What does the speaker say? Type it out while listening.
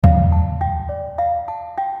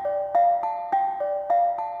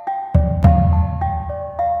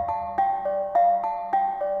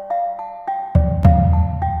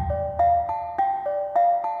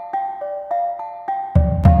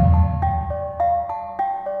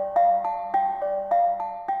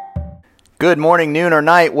Good morning, noon, or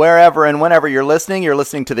night, wherever and whenever you're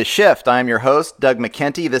listening to The Shift. I am your host, Doug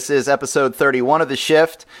McKenty. This is episode 31 of The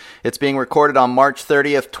Shift. It's being recorded on March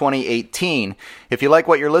 30th, 2018. If you like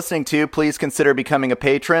what you're listening to, please consider becoming a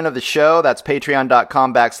patron of the show. That's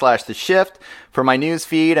patreon.com/The Shift. For my news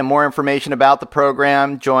feed and more information about the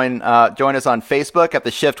program, join us on Facebook at The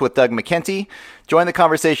Shift with Doug McKenty. Join the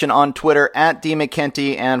conversation on Twitter at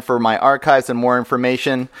DMcKenty. And for my archives and more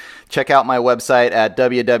information, check out my website at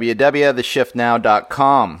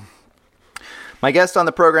www.theshiftnow.com. My guest on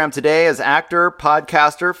the program today is actor,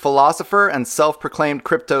 podcaster, philosopher, and self-proclaimed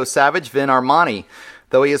crypto savage Vin Armani.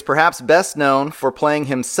 Though he is perhaps best known for playing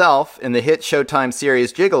himself in the hit Showtime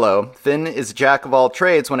series Gigolo, Vin is a jack of all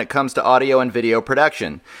trades when it comes to audio and video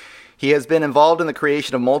production. He has been involved in the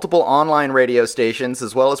creation of multiple online radio stations,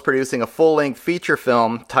 as well as producing a full-length feature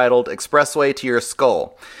film titled Expressway to Your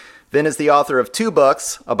Skull. Vin is the author of 2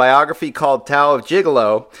 books, a biography called Tao of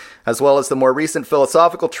Gigolo, as well as the more recent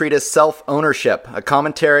philosophical treatise Self-Ownership, a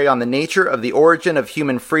commentary on the nature of the origin of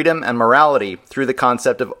human freedom and morality through the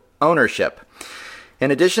concept of ownership. In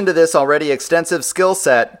addition to this already extensive skill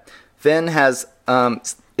set, Vin is a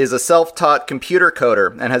self-taught computer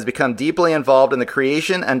coder and has become deeply involved in the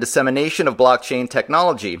creation and dissemination of blockchain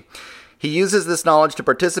technology. He uses this knowledge to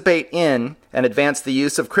participate in and advance the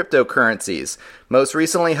use of cryptocurrencies, most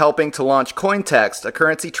recently helping to launch Cointext, a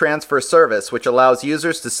currency transfer service which allows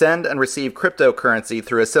users to send and receive cryptocurrency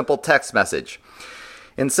through a simple text message.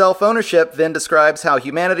 In Self-Ownership, Vin describes how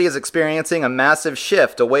humanity is experiencing a massive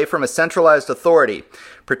shift away from a centralized authority,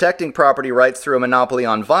 protecting property rights through a monopoly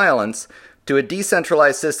on violence, to a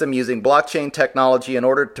decentralized system using blockchain technology in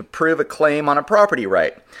order to prove a claim on a property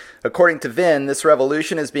right. According to Vin, this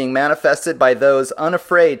revolution is being manifested by those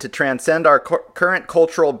unafraid to transcend our current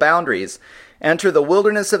cultural boundaries, enter the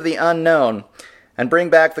wilderness of the unknown, and bring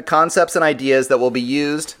back the concepts and ideas that will be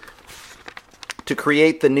used to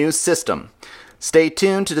create the new system. Stay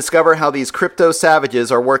tuned to discover how these crypto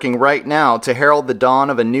savages are working right now to herald the dawn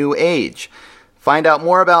of a new age. Find out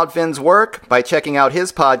more about Vin's work by checking out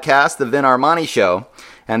his podcast, The Vin Armani Show.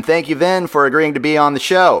 And thank you, Vin, for agreeing to be on the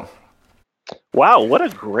show. Wow, what a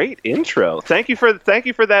great intro! Thank you for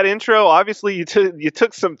that intro. Obviously, you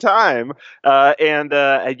took some time, and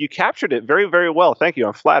you captured it very, very well. Thank you.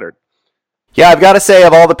 I'm flattered. Yeah, I've got to say,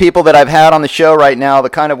 of all the people that I've had on the show right now, the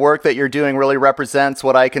kind of work that you're doing really represents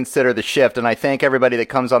what I consider the shift. And I thank everybody that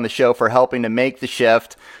comes on the show for helping to make the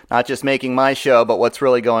shift, not just making my show, but what's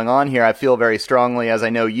really going on here. I feel very strongly, as I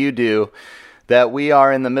know you do, that we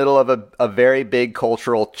are in the middle of a very big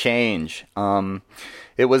cultural change.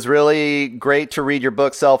 It was really great to read your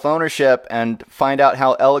book, Self-Ownership, and find out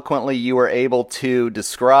how eloquently you were able to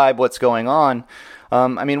describe what's going on.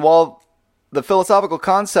 While the philosophical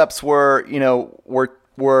concepts were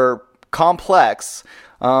complex,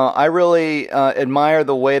 I really admire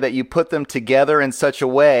the way that you put them together in such a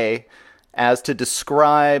way as to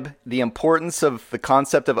describe the importance of the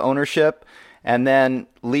concept of ownership and then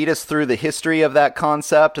lead us through the history of that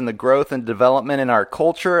concept and the growth and development in our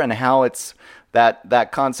culture and how it's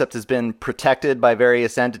that concept has been protected by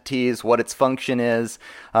various entities, what its function is,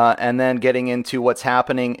 and then getting into what's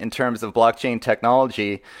happening in terms of blockchain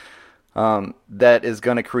technology that is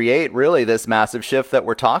going to create really this massive shift that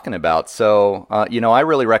we're talking about. So, I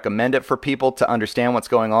really recommend it for people to understand what's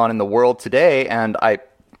going on in the world today. And I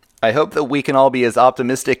hope that we can all be as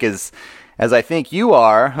optimistic as I think you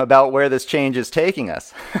are about where this change is taking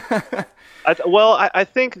us. I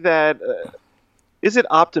think that is it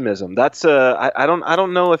optimism? That's I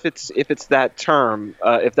don't know if it's that term,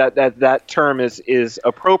 if that term is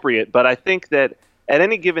appropriate. But I think that at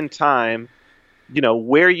any given time,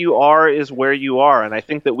 where you are is where you are. And I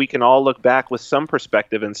think that we can all look back with some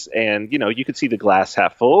perspective and you could see the glass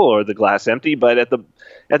half full or the glass empty. But at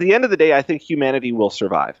the end of the day, I think humanity will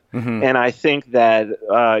survive. Mm-hmm. And I think that,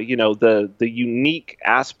 the unique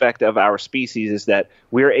aspect of our species is that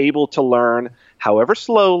we're able to learn, however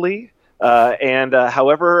slowly, and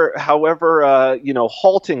however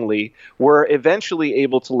haltingly, we're eventually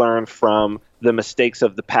able to learn from the mistakes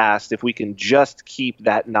of the past if we can just keep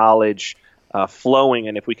that knowledge flowing,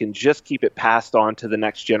 and if we can just keep it passed on to the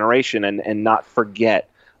next generation and not forget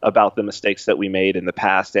about the mistakes that we made in the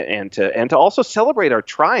past, and to also celebrate our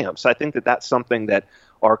triumphs. I think that that's something that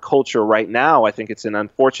our culture right now, I think it's an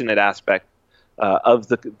unfortunate aspect of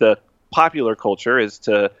the popular culture is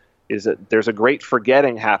that there's a great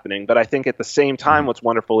forgetting happening, but I think at the same time what's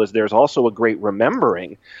wonderful is there's also a great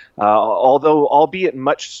remembering, although albeit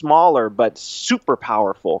much smaller but super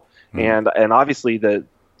powerful. And obviously the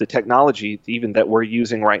technology even that we're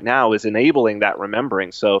using right now is enabling that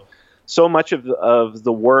remembering. So so much of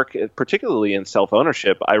the work, particularly in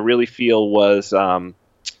self-ownership, I really feel was, I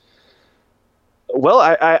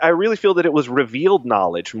really feel that it was revealed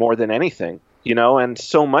knowledge more than anything, and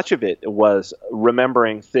so much of it was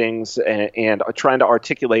remembering things and trying to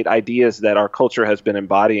articulate ideas that our culture has been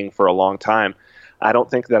embodying for a long time. I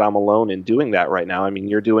don't think that I'm alone in doing that right now. I mean,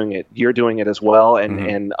 you're doing it as well,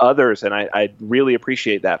 and others, and I really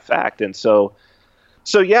appreciate that fact. And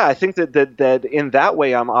so yeah, I think that in that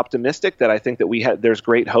way, I'm optimistic that I think that there's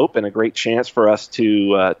great hope and a great chance for us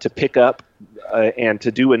to pick up and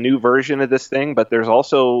to do a new version of this thing. But there's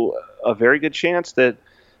also a very good chance that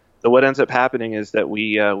what ends up happening is that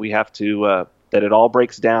we have to that it all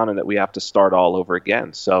breaks down and that we have to start all over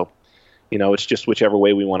again. So, it's just whichever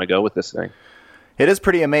way we want to go with this thing. It is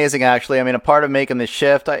pretty amazing, actually. I mean, a part of making the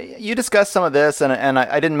shift, you discussed some of this, and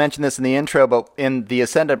I didn't mention this in the intro, but in the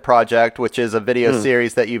Ascendant Project, which is a video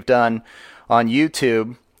series that you've done on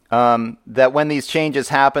YouTube, that when these changes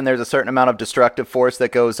happen, there's a certain amount of destructive force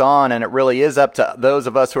that goes on, and it really is up to those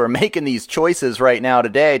of us who are making these choices right now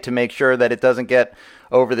today to make sure that it doesn't get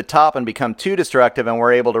over the top and become too destructive, and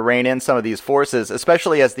we're able to rein in some of these forces,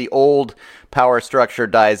 especially as the old power structure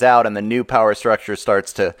dies out and the new power structure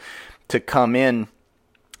starts to come in.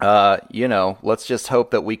 Let's just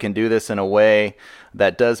hope that we can do this in a way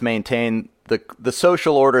that does maintain the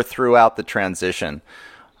social order throughout the transition.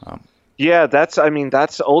 Yeah, that's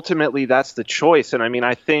ultimately the choice. And I mean,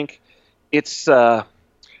 I think in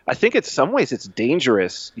some ways it's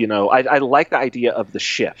dangerous. I like the idea of the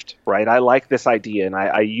shift, right? I like this idea, and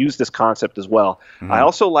I use this concept as well. Mm-hmm. I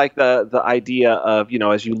also like the idea of,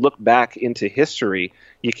 as you look back into history,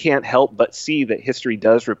 you can't help but see that history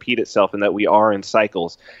does repeat itself and that we are in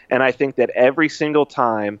cycles. And I think that every single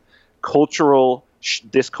time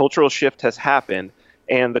this cultural shift has happened,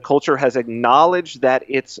 and the culture has acknowledged that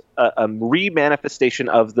it's a re-manifestation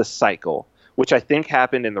of the cycle, which I think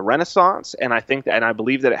happened in the Renaissance, and I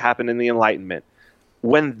believe that it happened in the Enlightenment.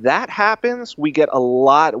 When that happens, we get a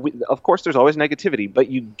lot. Of course, there's always negativity, but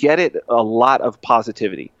you get a lot of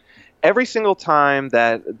positivity. Every single time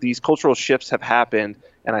that these cultural shifts have happened,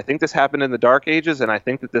 and I think this happened in the Dark Ages, and I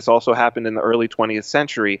think that this also happened in the early 20th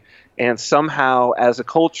century, and somehow as a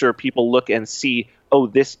culture, people look and see, oh,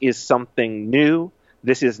 this is something new.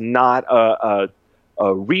 This is not a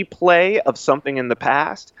replay of something in the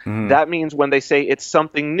past. Mm-hmm. That means when they say it's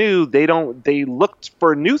something new, they look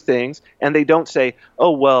for new things, and they don't say,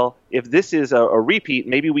 oh, well, if this is a repeat,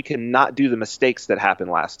 maybe we can not do the mistakes that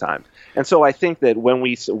happened last time. And so I think that when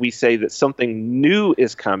we say that something new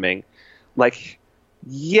is coming, like,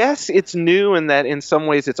 yes, it's new, and that in some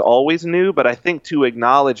ways it's always new, but I think to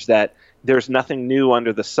acknowledge that there's nothing new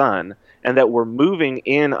under the sun, and that we're moving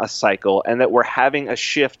in a cycle, and that we're having a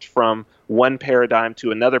shift from one paradigm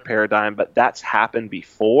to another paradigm, but that's happened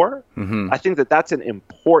before. Mm-hmm. I think that that's an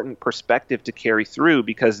important perspective to carry through,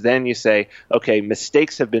 because then you say, okay,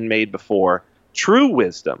 mistakes have been made before. True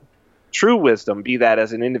wisdom, be that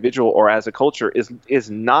as an individual or as a culture,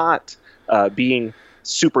 is not being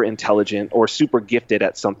super intelligent or super gifted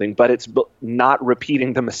at something, but it's not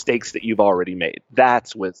repeating the mistakes that you've already made.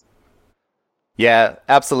 That's wisdom. Yeah,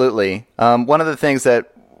 absolutely. One of the things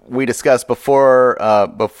that we discussed before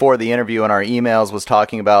the interview in our emails was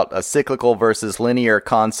talking about cyclical versus linear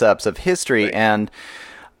concepts of history. Right. And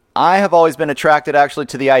I have always been attracted actually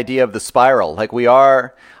to the idea of the spiral. Like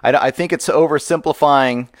I think it's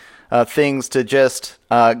oversimplifying things to just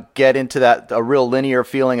get into a real linear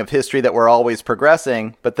feeling of history that we're always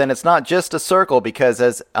progressing. But then it's not just a circle, because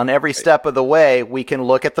as on every step of the way, we can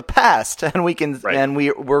look at the past and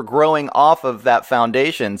we're growing off of that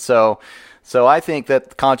foundation. So I think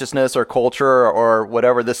that consciousness or culture or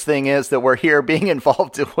whatever this thing is that we're here being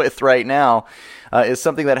involved with right now is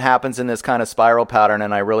something that happens in this kind of spiral pattern.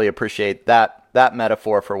 And I really appreciate that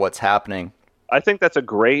metaphor for what's happening. I think that's a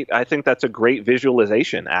great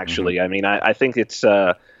visualization, actually. Mm-hmm. I mean, I think it's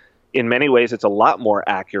in many ways it's a lot more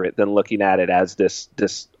accurate than looking at it as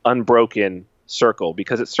this unbroken circle,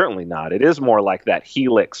 because it's certainly not. It is more like that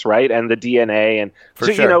helix, right? And the DNA, and For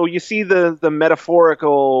so sure. You see the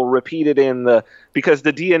metaphorical repeated because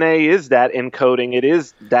the DNA is that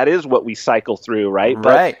encoding. That is what we cycle through, right?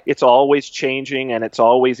 But it's always changing and it's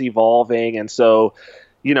always evolving, and so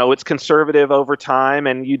it's conservative over time,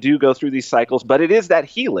 and you do go through these cycles, but it is that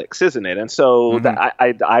helix, isn't it? And so mm-hmm.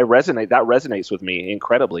 That resonates with me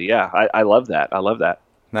incredibly. Yeah, I love that. I love that.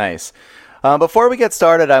 Nice. Before we get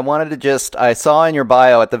started, I saw in your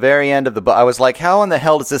bio at the very end of the book, I was like, how in the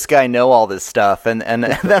hell does this guy know all this stuff? And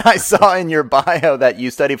then I saw in your bio that you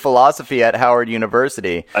studied philosophy at Howard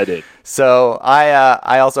University. I did. So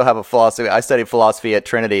I also have I studied philosophy at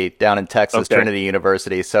Trinity down in Texas, Okay. Trinity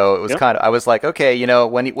University. So it was I was like, okay,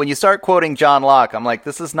 when you start quoting John Locke, I'm like,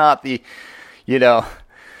 this is not the,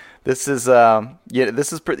 This is going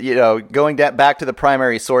back to the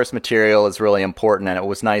primary source material is really important, and it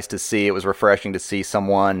was nice to see. It was refreshing to see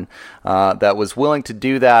someone that was willing to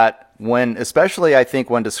do that especially I think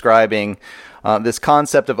when describing this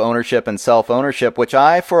concept of ownership and self-ownership, which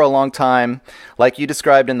I, for a long time, like you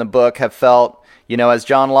described in the book, have felt, as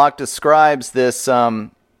John Locke describes this,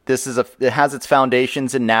 it has its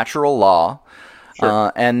foundations in natural law,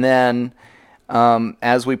 Sure. and then.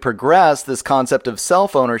 As we progress, this concept of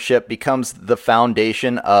self-ownership becomes the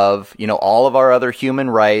foundation of, all of our other human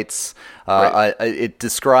rights. Right. It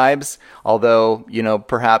describes, although,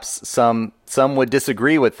 perhaps some would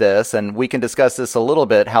disagree with this, and we can discuss this a little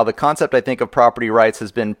bit, how the concept, I think, of property rights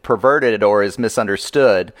has been perverted or is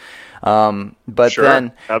misunderstood. But Sure,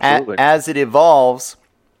 then absolutely. as it evolves,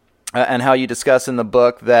 and how you discuss in the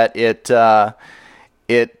book that it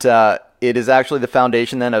is actually the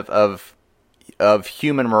foundation then of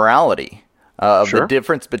human morality, of Sure. the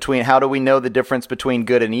difference between, how do we know the difference between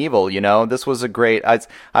good and evil? This was a great,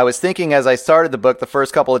 I was thinking as I started the book, the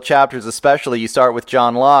first couple of chapters especially, you start with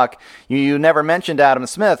John Locke. You never mentioned Adam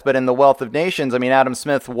Smith, but in The Wealth of Nations, Adam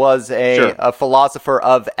Smith was Sure. a philosopher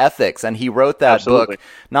of ethics, and he wrote that Absolutely. book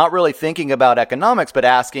not really thinking about economics, but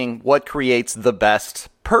asking what creates the best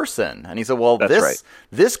person. And he said, well, That's right.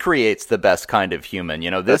 this creates the best kind of human.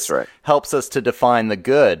 This That's right. helps us to define the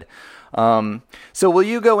good. So will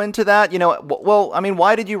you go into that?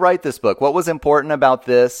 Why did you write this book? What was important about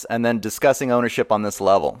this, and then discussing ownership on this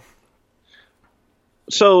level?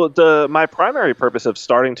 So my primary purpose of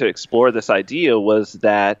starting to explore this idea was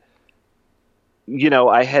that,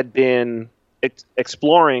 I had been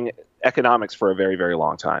exploring economics for a very, very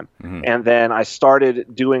long time. Mm-hmm. And then I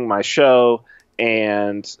started doing my show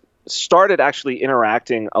and started actually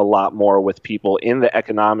interacting a lot more with people in the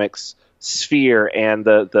economics sphere, and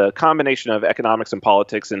the combination of economics and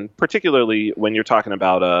politics, and particularly when you're talking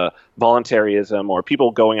about voluntarism or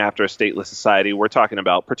people going after a stateless society, we're talking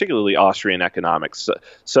about particularly Austrian economics.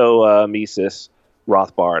 So Mises,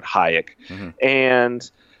 Rothbard, Hayek. Mm-hmm.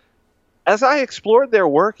 And as I explored their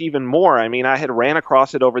work even more, I had ran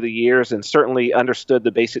across it over the years and certainly understood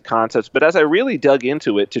the basic concepts. But as I really dug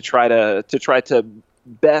into it to try to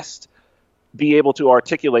best be able to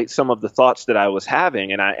articulate some of the thoughts that I was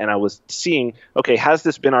having, and I was seeing, okay, has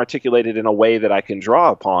this been articulated in a way that I can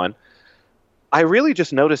draw upon? I really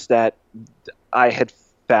just noticed that I had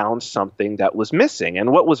found something that was missing.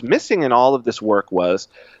 And what was missing in all of this work was,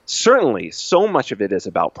 certainly so much of it is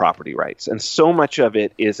about property rights, and so much of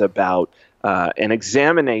it is about an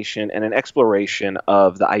examination and an exploration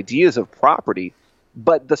of the ideas of property.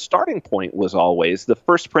 But the starting point was always, the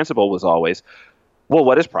first principle was always, well,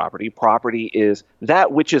 what is property? Property is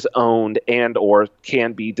that which is owned and or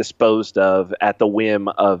can be disposed of at the whim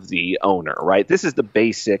of the owner, right? This is the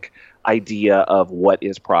basic idea of what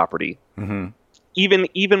is property, Mm-hmm.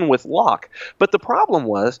 even with Locke. But the problem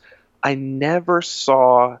was, I never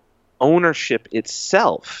saw ownership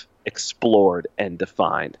itself explored and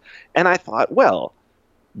defined. And I thought, well,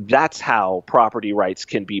 that's how property rights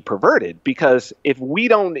can be perverted, because if we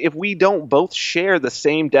don't both share the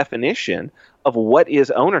same definition of what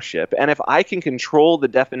is ownership, and if I can control the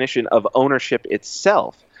definition of ownership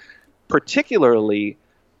itself, particularly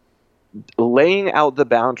laying out the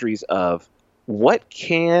boundaries of what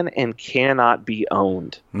can and cannot be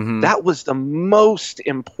owned, Mm-hmm. that was the most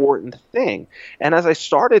important thing. And as I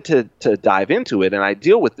started to dive into it, and I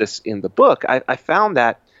deal with this in the book, I found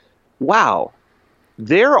that, wow,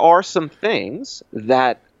 there are some things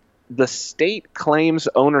that the state claims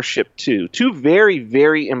ownership to. Two very,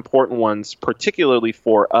 very important ones, particularly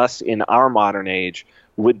for us in our modern age,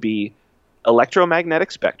 would be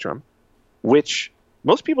electromagnetic spectrum, which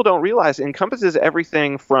most people don't realize encompasses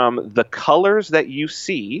everything from the colors that you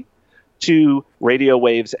see to radio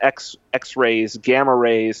waves, X-rays, gamma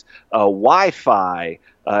rays, Wi-Fi,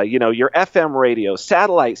 your FM radio,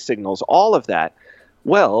 satellite signals, all of that.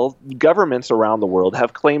 Well, governments around the world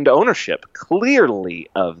have claimed ownership clearly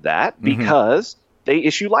of that because they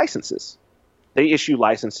issue licenses. They issue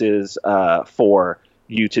licenses for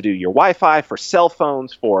you to do your Wi-Fi, for cell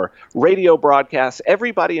phones, for radio broadcasts.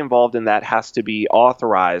 Everybody involved in that has to be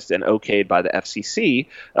authorized and okayed by the FCC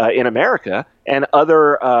in America and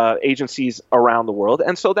other agencies around the world.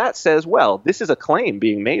 And so that says, well, this is a claim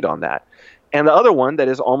being made on that. And the other one that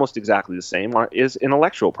is almost exactly the same is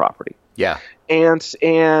intellectual property. Yeah.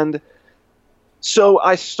 And so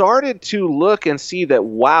I started to look and see that,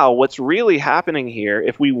 wow, what's really happening here,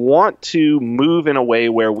 if we want to move in a way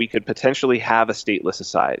where we could potentially have a stateless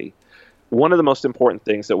society, one of the most important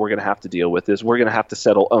things that we're going to have to deal with is we're going to have to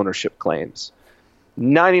settle ownership claims.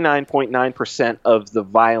 99.9% of the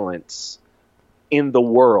violence in the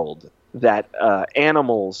world that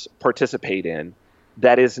animals participate in,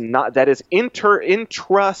 that is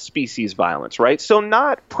intra-species violence, right? So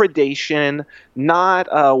not predation, not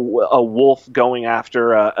a wolf going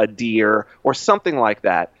after a deer or something like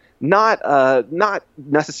that, not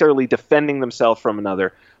necessarily defending themselves from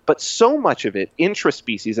another, but so much of it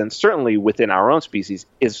intra-species, and certainly within our own species,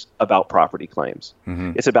 is about property claims.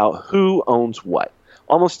 Mm-hmm. It's about who owns what.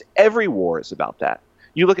 Almost every war is about that.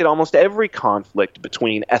 You look at almost every conflict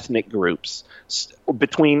between ethnic groups,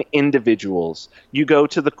 between individuals. You go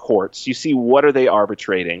to the courts. You see, what are they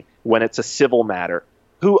arbitrating when it's a civil matter?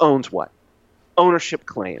 Who owns what? Ownership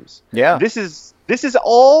claims. Yeah. This is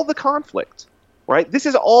all the conflict, right? This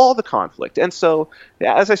is all the conflict. And so,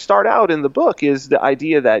 as I start out in the book, is the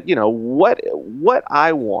idea that, you know, what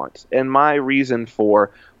I want and my reason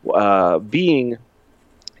for being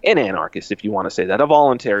an anarchist, if you want to say that, a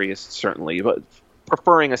voluntarist certainly, but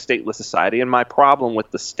preferring a stateless society, and my problem with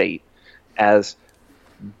the state as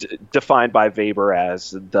defined by Weber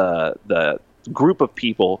as the group of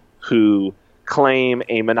people who claim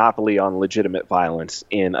a monopoly on legitimate violence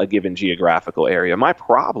in a given geographical area. My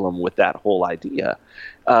problem with that whole idea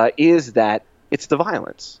is that it's the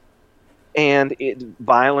violence. And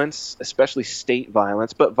violence, especially state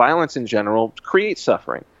violence, but violence in general, creates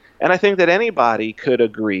suffering. And I think that anybody could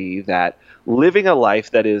agree that living a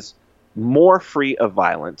life that is more free of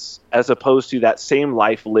violence, as opposed to that same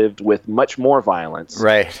life lived with much more violence,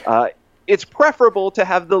 right? It's preferable to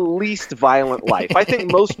have the least violent life. I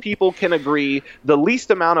think most people can agree the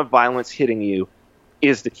least amount of violence hitting you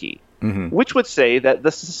is the key, which would say that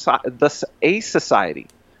a society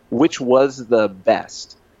which was the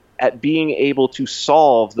best at being able to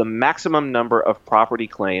solve the maximum number of property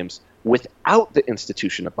claims without the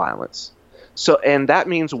institution of violence. So, and that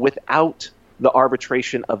means without the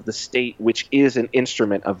arbitration of the state, which is an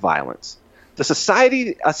instrument of violence. A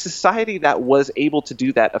society that was able to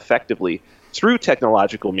do that effectively through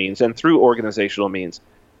technological means and through organizational means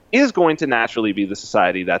is going to naturally be the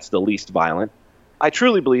society that's the least violent. I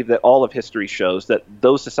truly believe that all of history shows that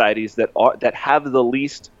those societies that have the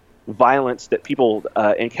least violence that people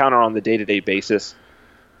encounter on the day-to-day basis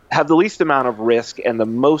have the least amount of risk and the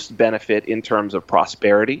most benefit in terms of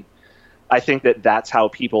prosperity. I think that that's how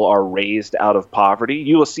people are raised out of poverty.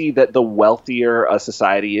 You will see that the wealthier a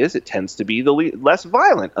society is, it tends to be the less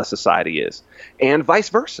violent a society is, and vice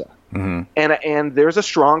versa. Mm-hmm. And there's a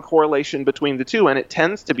strong correlation between the two, and it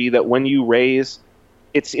tends to be that when you raise,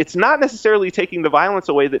 it's not necessarily taking the violence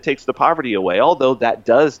away that takes the poverty away, although that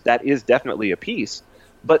is definitely a piece,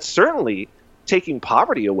 but certainly taking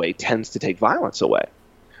poverty away tends to take violence away.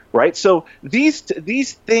 Right, so these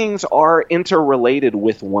things are interrelated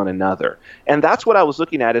with one another, and that's what I was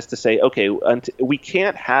looking at, is to say, okay, we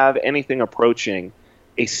can't have anything approaching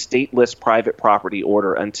a stateless private property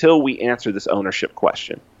order until we answer this ownership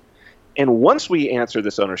question. And once we answer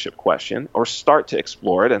this ownership question, or start to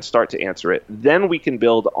explore it and start to answer it, then we can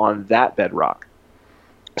build on that bedrock.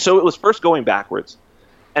 So it was first going backwards,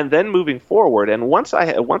 and then moving forward. And once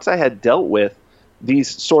I had dealt with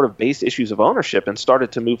these sort of base issues of ownership and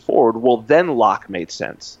started to move forward, well, then Locke made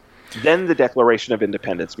sense. Then the Declaration of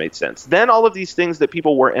Independence made sense. Then all of these things that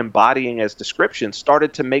people were embodying as descriptions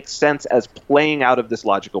started to make sense as playing out of this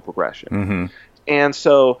logical progression. Mm-hmm. And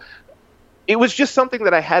so it was just something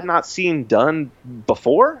that I had not seen done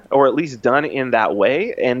before, or at least done in that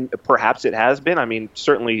way. And perhaps it has been. I mean,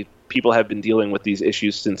 certainly people have been dealing with these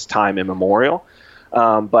issues since time immemorial.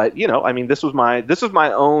 But you know, I mean, this was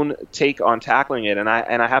my own take on tackling it, and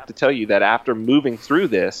I have to tell you that after moving through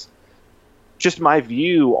this, just my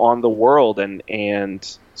view on the world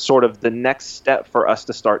and sort of the next step for us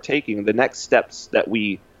to start taking, the next steps that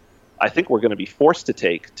I think we're going to be forced to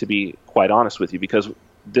take, to be quite honest with you, because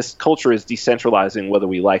this culture is decentralizing whether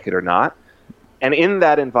we like it or not, and in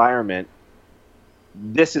that environment,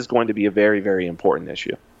 this is going to be a very, very important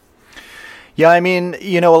issue. Yeah, I mean,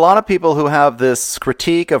 you know, a lot of people who have this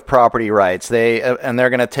critique of property rights, they're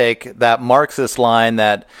going to take that Marxist line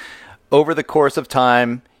that over the course of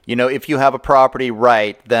time, if you have a property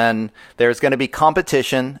right, then there's going to be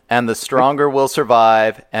competition and the stronger will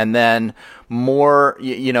survive. And then more,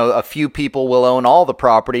 a few people will own all the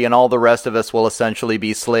property and all the rest of us will essentially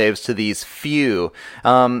be slaves to these few.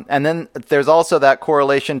 And then there's also that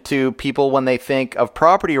correlation to people when they think of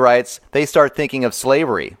property rights, they start thinking of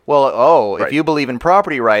slavery. Well, right. If you believe in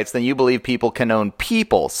property rights, then you believe people can own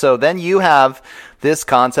people. So then you have this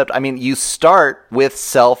concept. I mean, you start with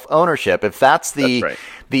self-ownership. If that's the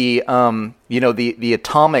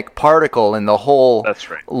atomic particle in the whole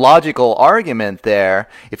logical argument there,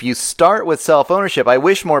 if you start with self-ownership, I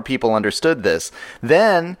wish more people understood this,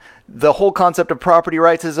 then the whole concept of property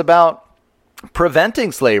rights is about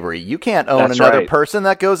preventing slavery. You can't own another person.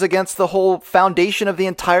 That goes against the whole foundation of the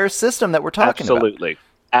entire system that we're talking about.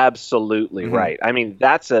 Absolutely right. I mean,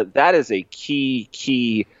 that is a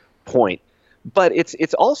key point. But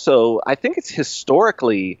it's also, I think it's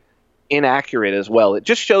historically inaccurate as well. It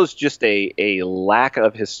just shows a lack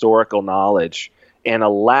of historical knowledge and a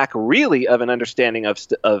lack really of an understanding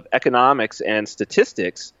of economics and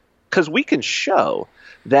statistics, because we can show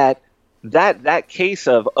that case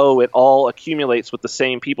of, it all accumulates with the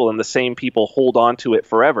same people and the same people hold on to it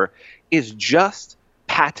forever is just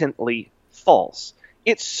patently false.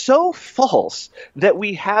 It's so false that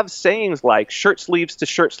we have sayings like shirt sleeves to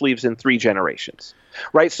shirt sleeves in 3 generations,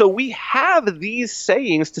 right? So we have these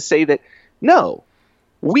sayings to say that, no,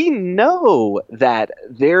 we know that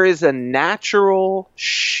there is a natural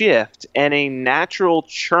shift and a natural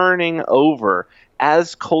churning over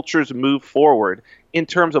as cultures move forward in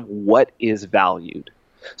terms of what is valued.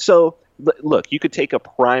 So look, you could take a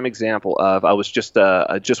prime example of, I was just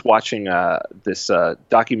watching this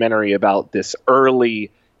documentary about this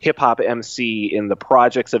early hip-hop MC in the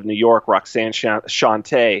projects of New York, Roxanne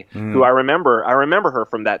Shante, who I remember her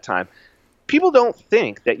from that time. People don't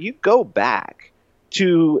think that you go back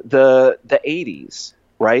to the 80s,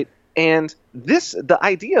 right? And the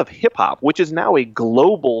idea of hip-hop, which is now a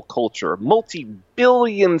global culture,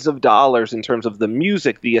 multi-billions of dollars in terms of the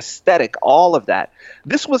music, the aesthetic, all of that,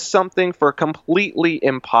 this was something for completely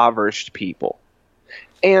impoverished people.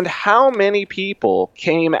 And how many people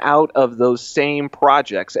came out of those same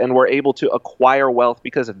projects and were able to acquire wealth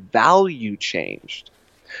because value changed?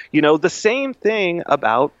 The same thing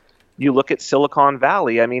about, you look at Silicon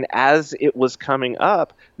Valley. I mean, as it was coming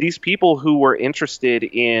up, these people who were interested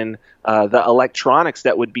in the electronics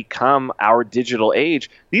that would become our digital age,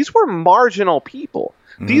 these were marginal people.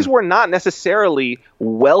 These were not necessarily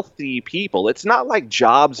wealthy people. It's not like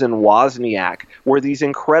Jobs and Wozniak were these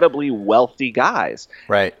incredibly wealthy guys.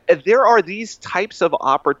 Right. There are these types of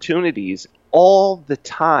opportunities all the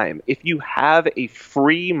time. If you have a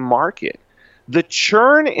free market, the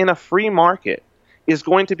churn in a free market is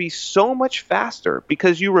going to be so much faster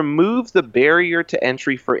because you remove the barrier to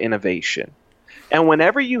entry for innovation. And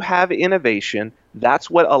whenever you have innovation,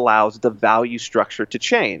 that's what allows the value structure to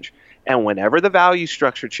change. And whenever the value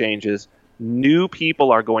structure changes, new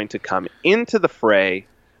people are going to come into the fray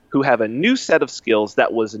who have a new set of skills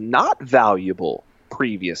that was not valuable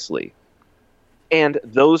previously. And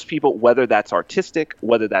those people, whether that's artistic,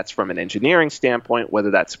 whether that's from an engineering standpoint, whether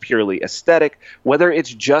that's purely aesthetic, whether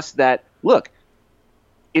it's just that, look,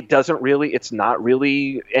 it's not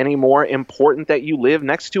really any more important that you live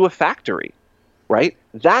next to a factory, right?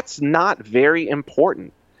 That's not very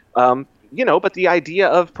important. But the idea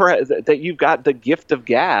of that you've got the gift of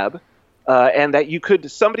gab, and that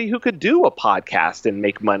somebody who could do a podcast and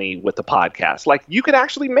make money with the podcast, like you could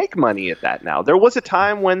actually make money at that now. There was a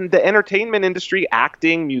time when the entertainment industry,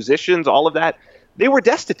 acting, musicians, all of that, they were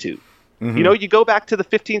destitute. You go back to the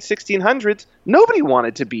 1600s, nobody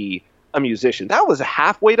wanted to be a musician. That was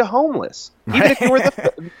halfway to homeless.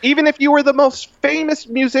 Even if you were the most famous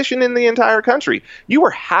musician in the entire country, you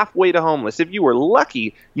were halfway to homeless. If you were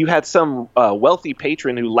lucky, you had some wealthy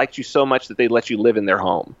patron who liked you so much that they let you live in their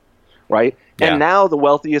home, right? Yeah. And now the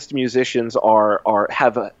wealthiest musicians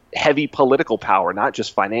have a heavy political power, not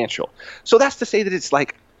just financial. So that's to say that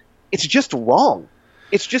it's just wrong.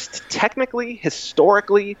 It's just technically,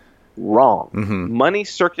 historically wrong. Money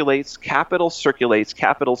circulates,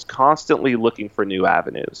 capital's constantly looking for new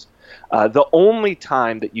avenues. The only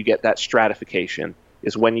time that you get that stratification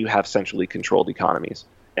is when you have centrally controlled economies.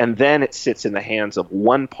 And then it sits in the hands of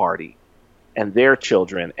one party and their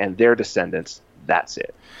children and their descendants. That's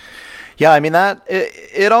it. Yeah, I mean,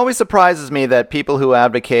 it always surprises me that people who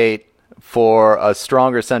advocate for a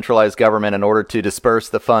stronger centralized government in order to disperse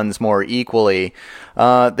the funds more equally,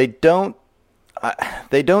 they don't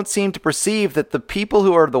they don't seem to perceive that the people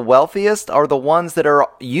who are the wealthiest are the ones that are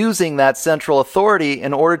using that central authority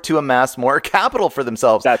in order to amass more capital for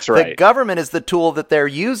themselves. That's right. The government is the tool that they're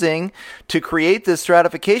using to create this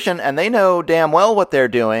stratification, and they know damn well what they're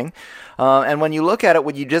doing. And when you look at it,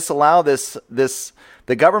 would you just allow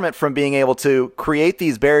the government from being able to create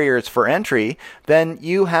these barriers for entry, then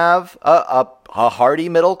you have a hardy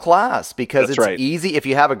middle class, because That's it's right. easy. If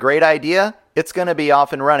you have a great idea, it's going to be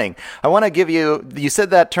off and running. I want to give you said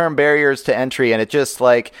that term barriers to entry, and it just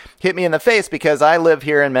like hit me in the face because I live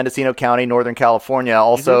here in Mendocino County, Northern California,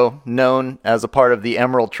 also known as a part of the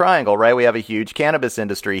Emerald Triangle, right? We have a huge cannabis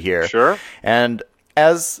industry here. Sure. And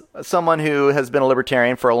as someone who has been a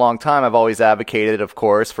libertarian for a long time, I've always advocated, of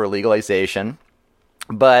course, for legalization.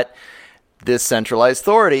 But this centralized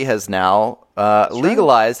authority has now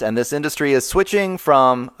legalized, and this industry is switching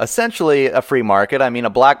from essentially a free market. I mean, a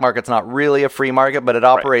black market's not really a free market, but it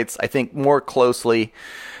operates, I think, more closely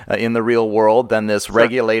in the real world than this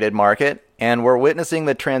regulated market. And we're witnessing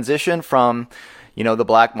the transition from, the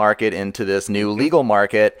black market into this new legal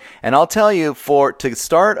market. And I'll tell you, to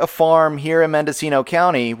start a farm here in Mendocino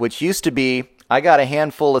County, which used to be, I got a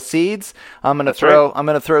handful of seeds. I'm going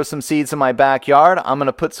to throw some seeds in my backyard. I'm going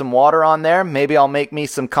to put some water on there. Maybe I'll make me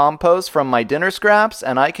some compost from my dinner scraps,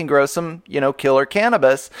 and I can grow some, killer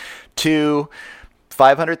cannabis, to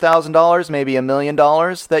 $500,000, maybe $1 million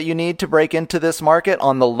that you need to break into this market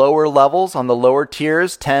on the lower levels, on the lower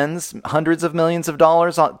tiers, tens, hundreds of millions of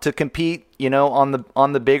dollars to compete,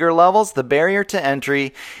 on the bigger levels. The barrier to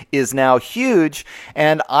entry is now huge,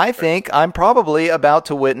 and I think I'm probably about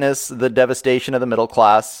to witness the devastation of the middle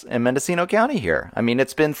class in Mendocino County here. I mean,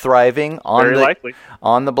 it's been thriving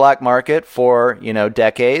on the black market for,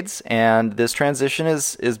 decades, and this transition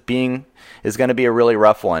is going to be a really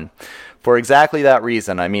rough one. For exactly that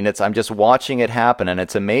reason. I mean, I'm just watching it happen, and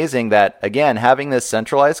it's amazing that, again, having this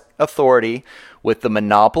centralized authority with the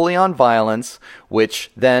monopoly on violence,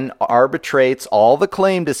 which then arbitrates all the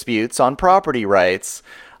claim disputes on property rights,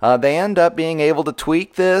 they end up being able to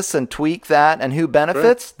tweak this and tweak that, and who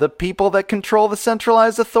benefits? Right. The people that control the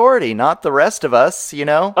centralized authority, not the rest of us,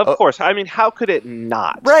 Of course. I mean, how could it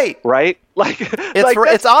not? Right. Right?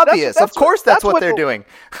 It's obvious. Of course, that's what they're doing.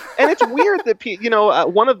 And it's weird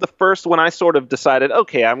that, one of the first, when I sort of decided,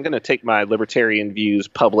 okay, I'm going to take my libertarian views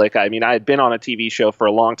public. I mean, I had been on a TV show for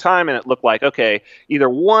a long time, and it looked like, okay, either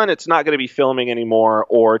one, it's not going to be filming anymore,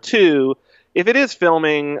 or two, if it is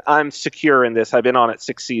filming, I'm secure in this. I've been on it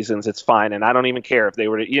 6 seasons. It's fine. And I don't even care if they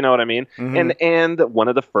were, you know what I mean? Mm-hmm. And one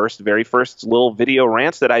of the very first little video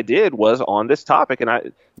rants that I did was on this topic.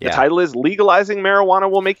 And the title is Legalizing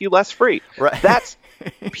Marijuana Will Make You Less Free. Right. That's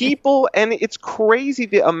people. And it's crazy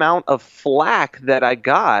the amount of flack that I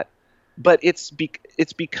got. But it's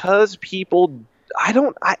because people I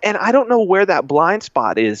don't know where that blind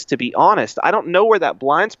spot is, to be honest. I don't know where that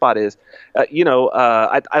blind spot is.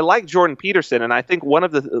 I like Jordan Peterson, and I think one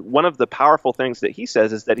of the powerful things that he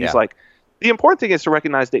says is that he's like, the important thing is to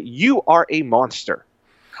recognize that you are a monster.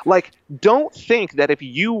 Like, don't think that if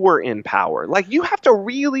you were in power, like, you have to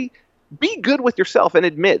really be good with yourself and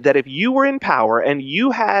admit that if you were in power and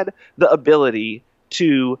you had the ability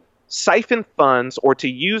to siphon funds or to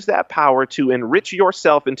use that power to enrich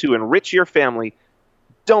yourself and to enrich your family,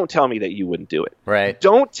 don't tell me that you wouldn't do it. Right.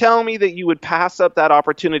 Don't tell me that you would pass up that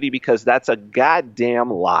opportunity, because that's a goddamn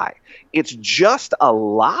lie. It's just a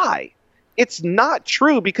lie. It's not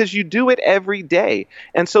true, because you do it every day.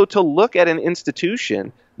 And so to look at an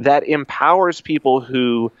institution that empowers people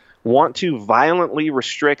who want to violently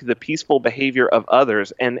restrict the peaceful behavior of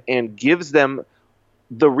others and gives them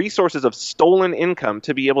the resources of stolen income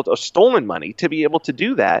to be able to, stolen money to be able to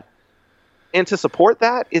do that, and to support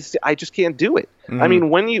that, I just can't do it. Mm-hmm. I mean,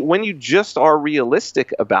 when you just are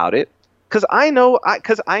realistic about it, because I know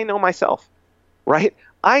myself, right?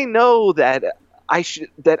 I know that I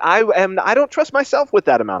don't trust myself with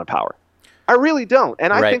that amount of power. I really don't.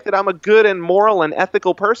 And I think that I'm a good and moral and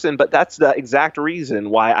ethical person, but that's the exact reason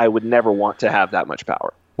why I would never want to have that much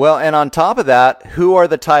power. Well, and on top of that, who are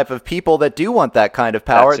the type of people that do want that kind of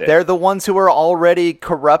power? They're the ones who are already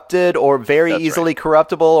corrupted or very easily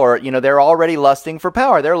corruptible, or, they're already lusting for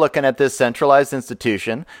power. They're looking at this centralized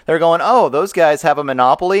institution. They're going, oh, those guys have a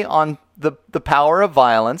monopoly on the power of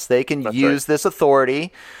violence. They can use this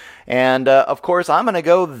authority. And, of course, I'm going to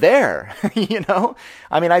go there,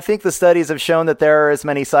 I mean, I think the studies have shown that there are as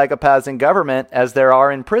many psychopaths in government as there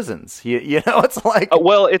are in prisons. It's like...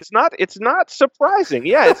 well, it's not surprising.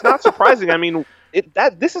 Yeah, it's not surprising. I mean,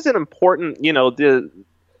 this is an important,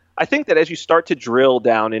 I think that as you start to drill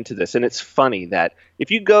down into this, and it's funny that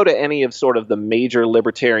if you go to any of sort of the major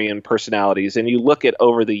libertarian personalities and you look at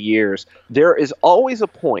over the years, there is always a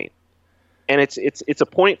point, and it's a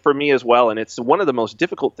point for me as well, and it's one of the most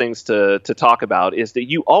difficult things to talk about, is that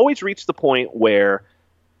you always reach the point where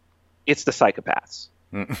it's the psychopaths,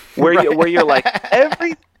 where you're like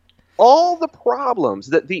all the problems,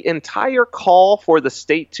 that the entire call for the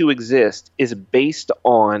state to exist is based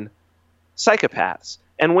on psychopaths.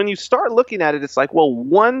 And when you start looking at it, it's like, well,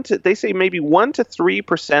 they say maybe 1 to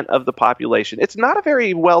 3% of the population. It's not a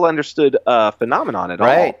very well understood phenomenon at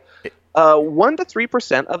all. 1 to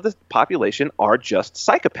 3% of the population are just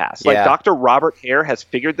psychopaths. Like Dr. Robert Hare has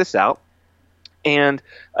figured this out. And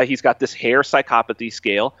he's got this Hare psychopathy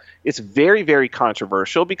scale. It's very, very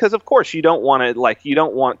controversial because, of course, you don't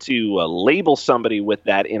want to label somebody with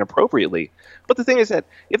that inappropriately. But the thing is that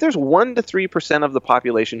if there's 1 to 3% of the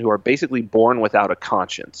population who are basically born without a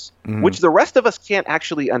conscience, which the rest of us can't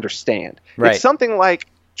actually understand, it's something like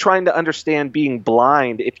trying to understand being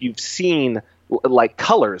blind if you've seen like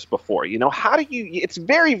colors before. How do you? It's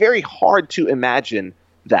very, very hard to imagine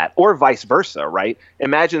that, or vice versa, right?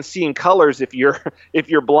 Imagine seeing colors if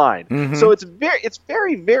you're blind. So it's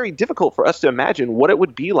very, very difficult for us to imagine what it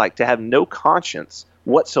would be like to have no conscience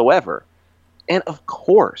whatsoever. And of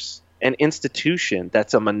course, an institution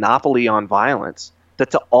that's a monopoly on violence,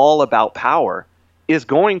 that's all about power, is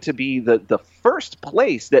going to be the first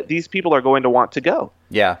place that these people are going to want to go.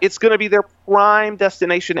 Yeah. It's going to be their prime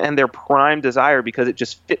destination and their prime desire because it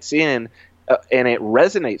just fits in and it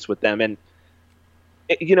resonates with them. And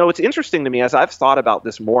it's interesting to me as I've thought about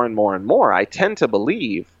this more and more and more. I tend to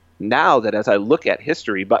believe now that as I look at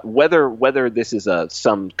history, but whether this is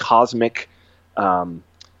some cosmic,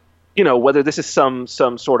 whether this is some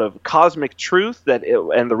sort of cosmic truth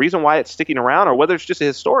and the reason why it's sticking around, or whether it's just a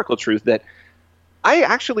historical truth, that I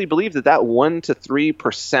actually believe that 1 to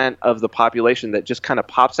 3% of the population that just kind of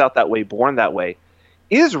pops out that way, born that way,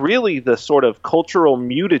 is really the sort of cultural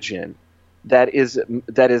mutagen that is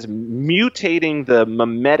mutating the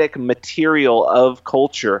mimetic material of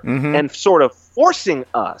culture and sort of forcing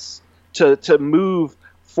us to move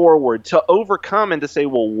forward, to overcome, and to say,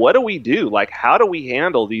 well, what do we do? Like, how do we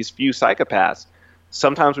handle these few psychopaths?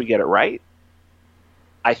 Sometimes we get it right.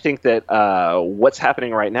 I think that what's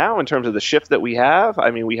happening right now in terms of the shift that we have, I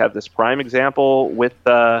mean, we have this prime example with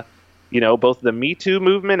both the Me Too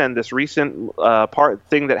movement and this recent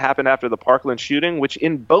thing that happened after the Parkland shooting, which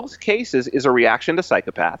in both cases is a reaction to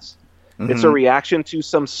psychopaths. It's a reaction to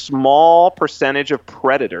some small percentage of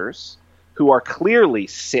predators who are clearly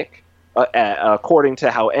sick, according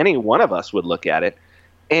to how any one of us would look at it.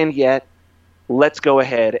 And yet, let's go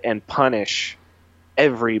ahead and punish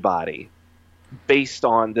everybody based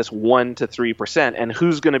on this 1 to 3%. And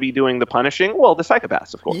who's going to be doing the punishing? Well, the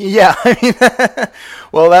psychopaths, of course. Yeah. I mean,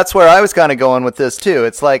 well, that's where I was kind of going with this too.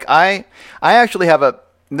 It's like, I actually have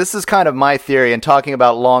this is kind of my theory in talking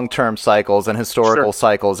about long-term cycles and historical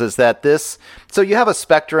cycles, is that so you have a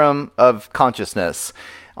spectrum of consciousness.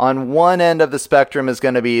 On one end of the spectrum is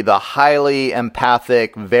going to be the highly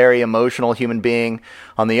empathic, very emotional human being.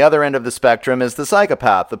 On the other end of the spectrum is the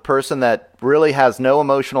psychopath, the person that really has no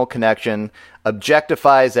emotional connection,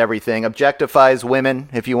 objectifies everything, objectifies women,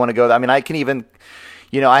 if you want to go there. I mean, I can even,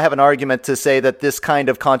 I have an argument to say that this kind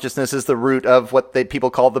of consciousness is the root of what people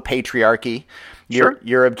call the patriarchy.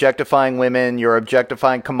 You're objectifying women, you're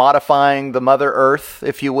objectifying, commodifying the Mother Earth,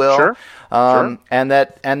 if you will. And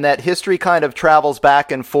that history kind of travels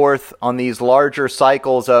back and forth on these larger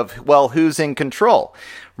cycles of, well, who's in control?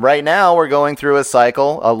 Right now, we're going through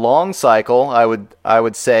a long cycle. I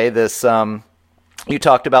would say this. You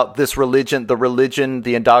talked about this religion,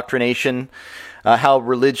 the indoctrination, how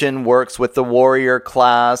religion works with the warrior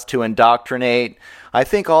class to indoctrinate. I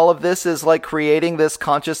think all of this is like creating this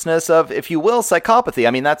consciousness of, if you will, psychopathy.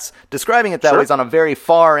 I mean, that's describing it that way is on a very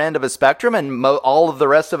far end of a spectrum, and all of the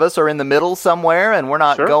rest of us are in the middle somewhere, and we're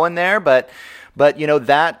not going there. But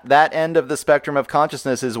that end of the spectrum of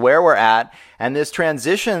consciousness is where we're at, and this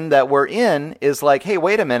transition that we're in is like, hey,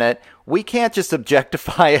 wait a minute, we can't just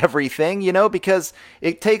objectify everything, because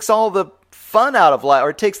it takes all the fun out of life, or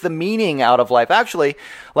it takes the meaning out of life. Actually,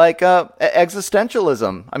 like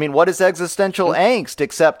existentialism. I mean, what is existential angst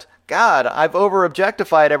except, God, I've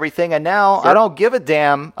over-objectified everything, and now I don't give a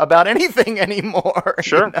damn about anything anymore.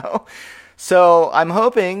 So I'm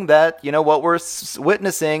hoping that, what we're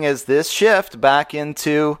witnessing is this shift back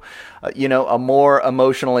into, a more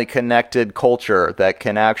emotionally connected culture that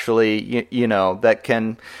can actually, that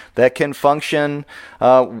can function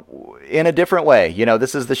in a different way.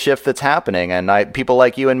 This is the shift that's happening. And people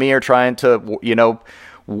like you and me are trying to,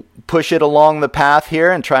 push it along the path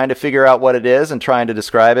here and trying to figure out what it is and trying to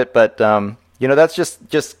describe it. But, that's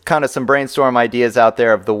just kind of some brainstorm ideas out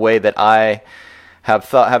there of the way that I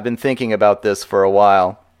have been thinking about this for a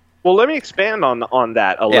while. Well, let me expand on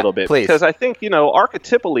that a little bit, please. Because I think,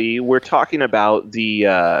 archetypally, we're talking about the,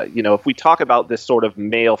 if we talk about this sort of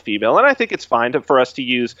male-female, and I think it's fine for us to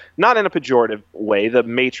use, not in a pejorative way, the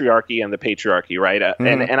matriarchy and the patriarchy, right?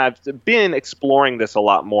 And I've been exploring this a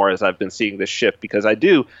lot more as I've been seeing this shift, because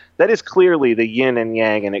that is clearly the yin and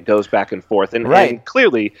yang, and it goes back and forth. And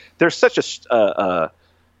clearly, there's such a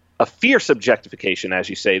fierce objectification, as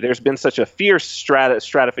you say. There's been such a fierce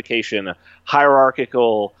stratification,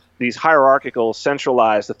 these hierarchical,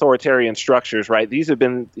 centralized, authoritarian structures, right? These have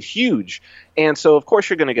been huge. And so, of course,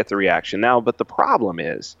 you're going to get the reaction now. But the problem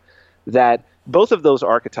is that both of those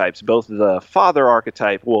archetypes, both the father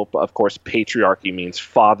archetype, well, of course, patriarchy means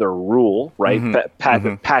father rule, right?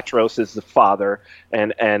 Patros is the father,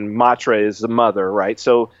 and matra is the mother, right?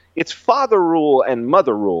 So it's father rule and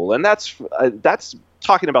mother rule. And that's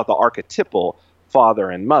talking about the archetypal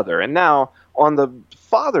father and mother. And now, on the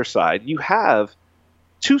father side, you have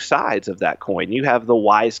two sides of that coin. You have the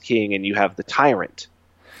wise king and you have the tyrant.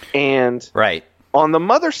 And on the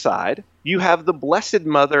mother side, you have the blessed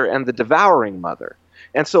mother and the devouring mother.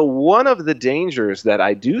 And so one of the dangers that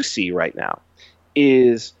I do see right now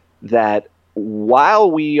is that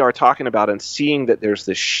while we are talking about and seeing that there's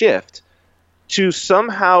this shift, to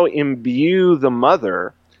somehow imbue the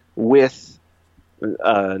mother with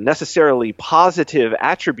necessarily positive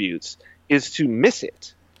attributes is to miss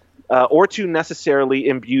it. Or to necessarily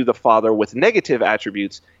imbue the father with negative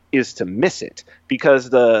attributes is to miss it, because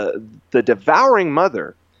the devouring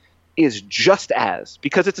mother is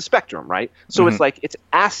because it's a spectrum, right? So it's like it's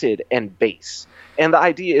acid and base. And the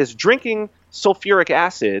idea is drinking sulfuric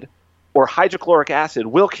acid or hydrochloric acid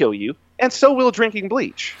will kill you, and so will drinking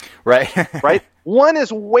bleach. Right. Right? One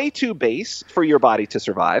is way too base for your body to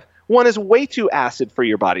survive. One is way too acid for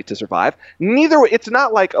your body to survive. It's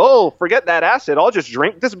not like, oh, forget that acid, I'll just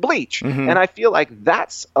drink this bleach. And I feel like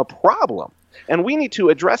that's a problem. And we need to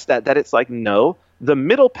address that it's like, no, the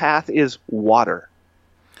middle path is water.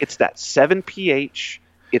 It's that 7 pH.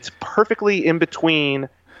 It's perfectly in between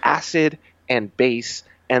acid and base.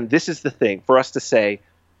 And this is the thing for us to say,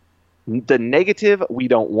 the negative, we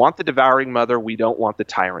don't want the devouring mother, we don't want the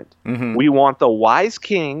tyrant. We want the wise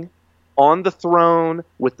king on the throne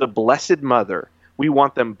with the blessed mother. We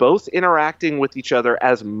want them both interacting with each other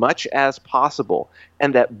as much as possible,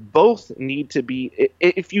 and that both need to be,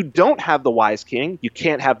 if you don't have the wise king, you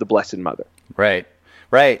can't have the blessed mother. Right.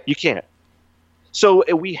 You can't. So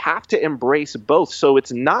we have to embrace both. So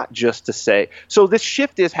it's not just to say, so this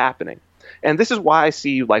shift is happening. And this is why I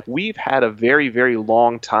see, like, we've had a very, very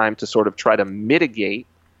long time to sort of try to mitigate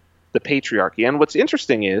the patriarchy. And what's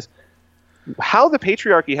interesting is, how the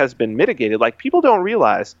patriarchy has been mitigated, like, people don't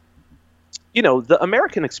realize, the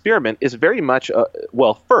American experiment is very much,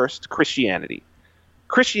 first, Christianity.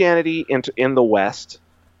 Christianity in the West,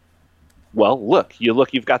 well,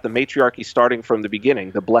 you've got the matriarchy starting from the beginning,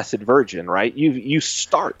 the Blessed Virgin, right? You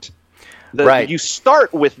start. You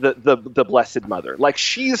start with the Blessed Mother. Like,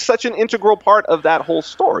 she's such an integral part of that whole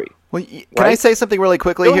story. Well, can I say something really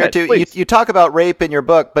quickly Go here, ahead, too? You talk about rape in your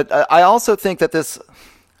book, but I also think that this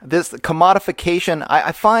commodification,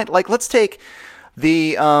 I find, like, let's take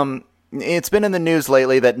the it's been in the news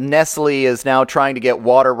lately that Nestle is now trying to get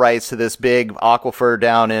water rights to this big aquifer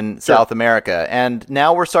down in South America. And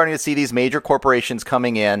now we're starting to see these major corporations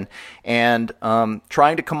coming in and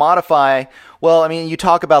trying to commodify. Well, I mean, you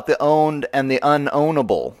talk about the owned and the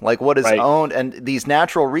unownable, like what is owned, and these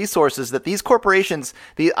natural resources that these corporations,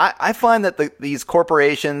 I find that these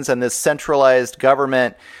corporations and this centralized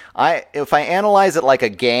government, if I analyze it like a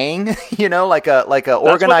gang, like a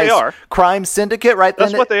organized crime syndicate, right?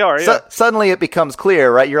 That's what they are. Yeah. Suddenly it becomes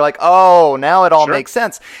clear, right? You're like, oh, now it all makes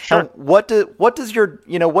sense. Sure. And what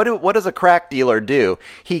does a crack dealer do?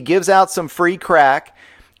 He gives out some free crack.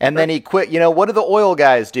 And then he quit. What do the oil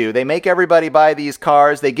guys do? They make everybody buy these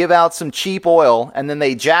cars. They give out some cheap oil, and then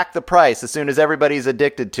they jack the price as soon as everybody's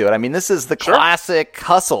addicted to it. I mean, this is the classic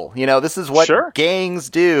hustle. This is what gangs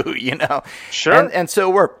do. Sure. And so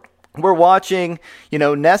we're watching,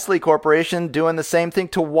 Nestle Corporation doing the same thing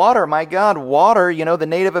to water. My God, water. The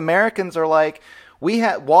Native Americans are like,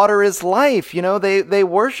 water is life. They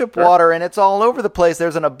worship water, and it's all over the place.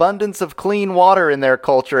 There's an abundance of clean water in their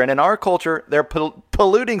culture, and in our culture, they're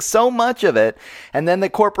polluting so much of it. And then the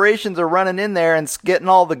corporations are running in there and getting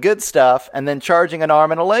all the good stuff, and then charging an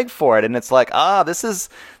arm and a leg for it. And it's like, this is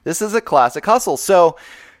a classic hustle. So,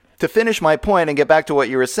 to finish my point and get back to what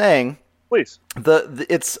you were saying, please.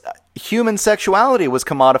 human sexuality was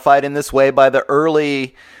commodified in this way by the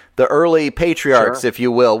early patriarchs, Sure. if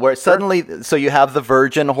you will, where suddenly, so you have the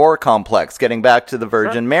virgin whore complex, getting back to the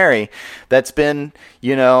Virgin Mary, that's been,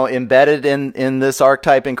 embedded in this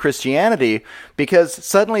archetype in Christianity, because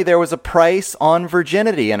suddenly there was a price on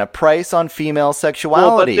virginity and a price on female sexuality.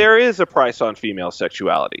 Well, but there is a price on female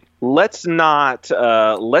sexuality. Let's not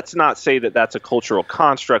say that that's a cultural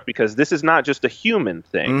construct, because this is not just a human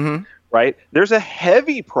thing. Mm-hmm. Right? There's a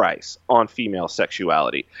heavy price on female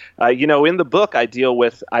sexuality. In the book, I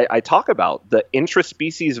talk about the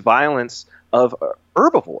intraspecies violence of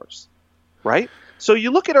herbivores, right? So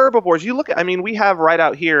you look at herbivores, we have right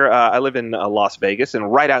out here, I live in Las Vegas,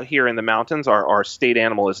 and right out here in the mountains, our state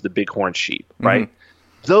animal is the bighorn sheep, right?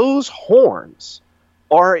 Mm-hmm. Those horns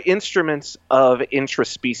are instruments of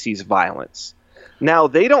intraspecies violence. Now,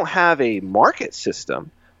 they don't have a market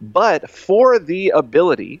system, but for the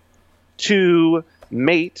ability to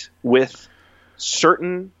mate with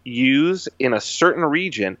certain ewes in a certain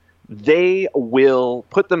region, they will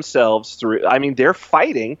put themselves through. They're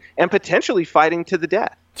fighting and potentially fighting to the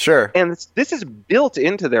death. Sure. And this is built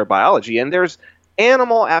into their biology. And there's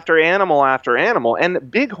animal after animal after animal.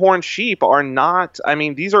 And bighorn sheep are not,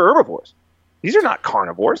 these are herbivores. These are not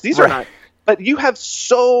carnivores. These are not. But you have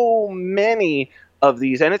so many of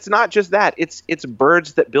these. And it's not just that. It's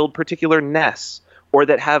birds that build particular nests, or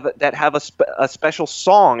that have a special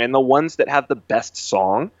song, and the ones that have the best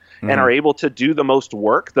song and are able to do the most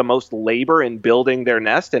work, the most labor in building their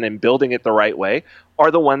nest and in building it the right way, are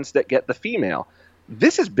the ones that get the female.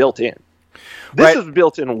 This is built in. This is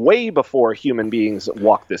built in way before human beings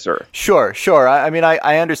walk this earth. Sure.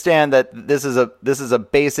 I understand that this is a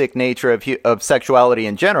basic nature of sexuality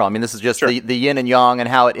in general. This is just the yin and yang and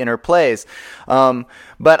how it interplays.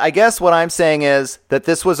 But I guess what I'm saying is that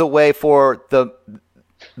this was a way for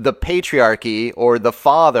the patriarchy or the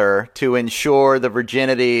father to ensure the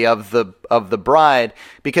virginity of the bride,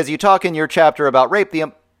 because you talk in your chapter about rape.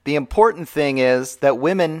 The important thing is that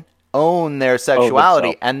women own their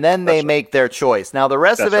sexuality, and then they make their choice. Now, the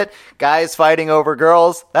rest of it, guys fighting over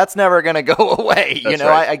girls, that's never going to go away.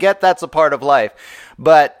 I get that's a part of life.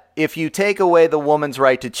 But if you take away the woman's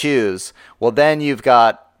right to choose, well, then you've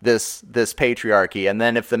got this patriarchy. And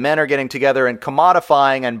then if the men are getting together and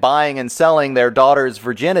commodifying and buying and selling their daughter's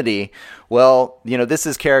virginity, well, this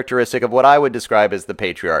is characteristic of what I would describe as the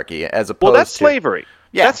patriarchy, as opposed to... Well, that's slavery.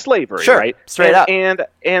 Yeah. That's slavery, sure. Right? Straight up.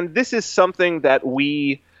 And this is something that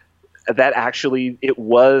actually it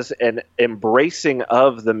was an embracing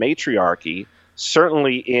of the matriarchy,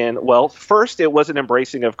 certainly first it was an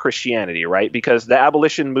embracing of Christianity, right? Because the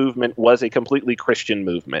abolition movement was a completely Christian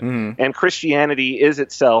movement. Mm-hmm. And Christianity is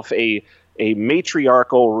itself a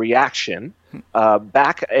matriarchal reaction,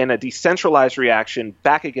 back in a decentralized reaction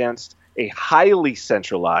back against a highly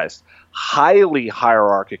centralized, highly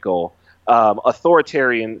hierarchical,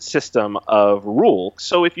 authoritarian system of rule.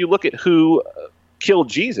 So if you look at who killed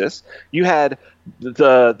Jesus, you had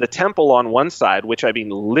the temple on one side, which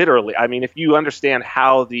literally, if you understand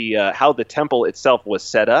how the temple itself was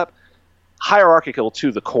set up, hierarchical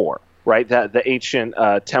to the core, right? The ancient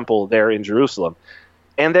temple there in Jerusalem,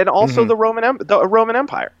 and then also the Roman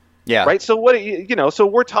Empire, yeah, right. So so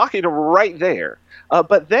we're talking right there.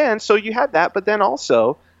 But then, so you had that, but then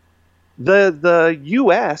also the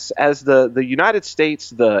U.S. as the United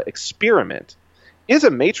States, the experiment, is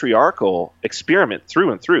a matriarchal experiment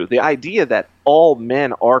through and through. The idea that all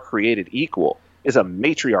men are created equal is a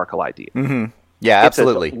matriarchal idea. Mm-hmm. Yeah,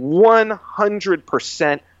 absolutely.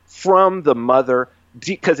 100% from the mother,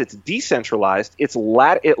 because it's decentralized. It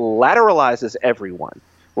lateralizes everyone,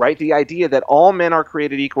 right? The idea that all men are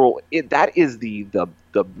created equal, that is the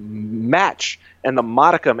match and the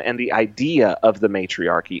modicum and the idea of the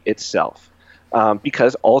matriarchy itself,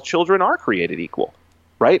 because all children are created equal.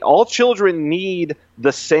 Right? All children need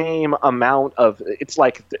the same amount of. It's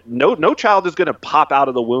like no child is going to pop out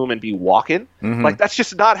of the womb and be walking. Mm-hmm. Like, that's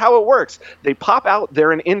just not how it works. They pop out.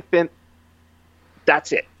 They're an infant.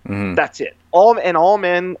 That's it. Mm-hmm. That's it. All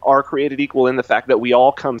men are created equal in the fact that we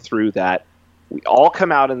all come through that. We all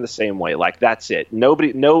come out in the same way. Like, that's it.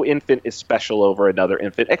 No infant is special over another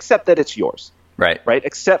infant, except that it's yours. Right. Right.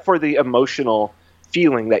 Except for the emotional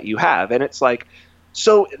feeling that you have, and it's like.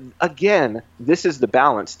 So again, this is the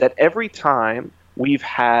balance that every time you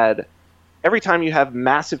have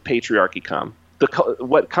massive patriarchy come,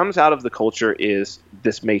 what comes out of the culture is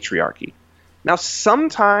this matriarchy. Now,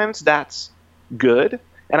 sometimes that's good,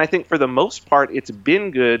 and I think for the most part it's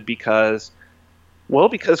been good because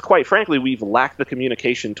quite frankly, we've lacked the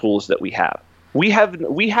communication tools that we have. We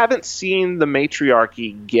haven't seen the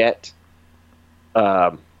matriarchy get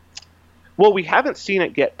Well, we haven't seen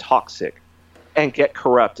it get toxic and get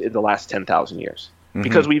corrupt in the last 10,000 years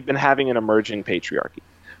because we've been having an emerging patriarchy.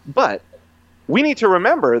 But we need to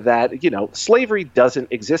remember that, slavery doesn't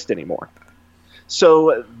exist anymore.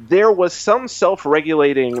 So there was some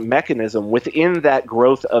self-regulating mechanism within that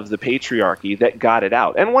growth of the patriarchy that got it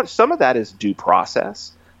out. And some of that is due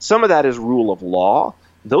process. Some of that is rule of law.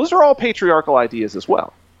 Those are all patriarchal ideas as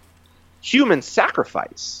well. Human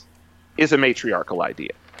sacrifice is a matriarchal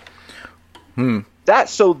idea.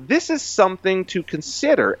 So this is something to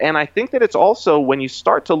consider. And I think that it's also, when you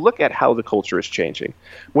start to look at how the culture is changing,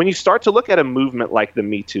 when you start to look at a movement like the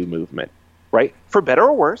Me Too movement, right? For better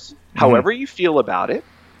or worse, however you feel about it,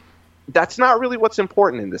 that's not really what's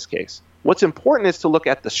important in this case. What's important is to look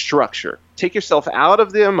at the structure. Take yourself out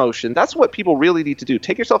of the emotion. That's what people really need to do.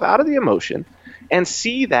 Take yourself out of the emotion and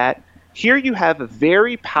see that here you have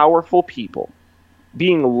very powerful people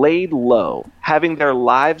being laid low, having their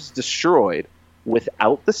lives destroyed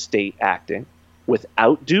without the state acting,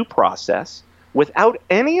 without due process, without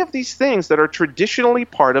any of these things that are traditionally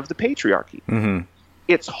part of the patriarchy.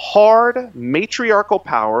 It's hard matriarchal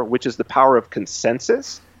power, which is the power of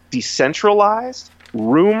consensus, decentralized,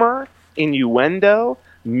 rumor, innuendo,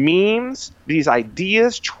 memes, these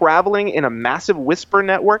ideas traveling in a massive whisper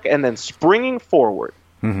network and then springing forward.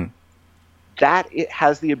 That it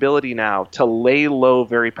has the ability now to lay low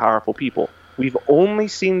very powerful people. We've only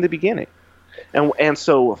seen the beginning. And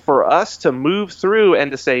so for us to move through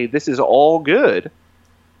and to say this is all good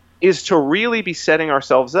is to really be setting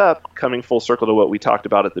ourselves up, coming full circle to what we talked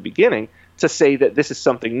about at the beginning, to say that this is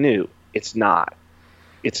something new. It's not.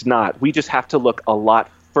 It's not. We just have to look a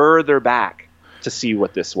lot further back to see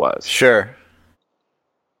what this was. Sure.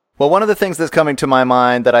 Well, one of the things that's coming to my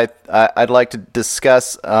mind that I'd like to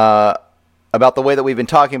discuss about the way that we've been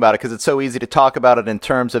talking about it, because it's so easy to talk about it in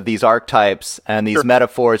terms of these archetypes and these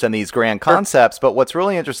metaphors and these grand concepts. But what's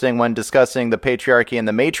really interesting when discussing the patriarchy and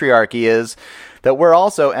the matriarchy is that we're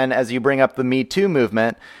also, and as you bring up the Me Too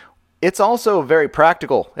movement, it's also very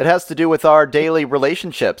practical. It has to do with our daily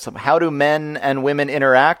relationships. How do men and women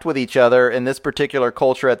interact with each other in this particular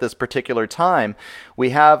culture at this particular time? We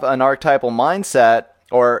have an archetypal mindset,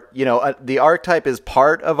 or, the archetype is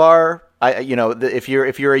part of our, if you're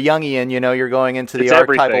a Jungian, you're going into the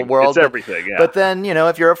archetypal world. It's everything, yeah. But then,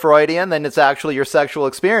 if you're a Freudian, then it's actually your sexual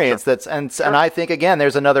experience. Sure. And I think, again,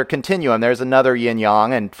 there's another continuum. There's another yin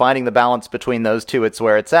yang, and finding the balance between those two, it's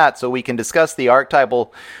where it's at. So we can discuss the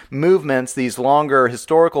archetypal movements, these longer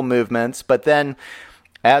historical movements. But then,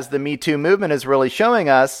 as the Me Too movement is really showing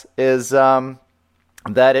us, is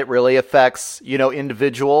that it really affects,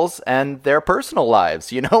 individuals and their personal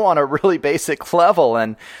lives, on a really basic level.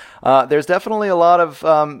 And there's definitely a lot of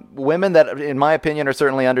women that, in my opinion, are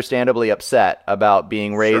certainly understandably upset about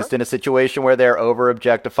being raised in a situation where they're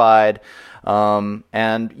over-objectified,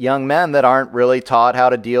 and young men that aren't really taught how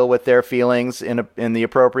to deal with their feelings in the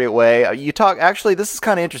appropriate way. Actually, this is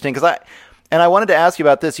kind of interesting because I wanted to ask you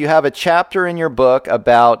about this. You have a chapter in your book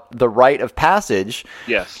about the rite of passage.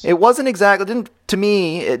 Yes. It wasn't exactly, to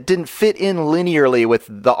me, it didn't fit in linearly with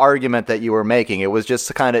the argument that you were making. It was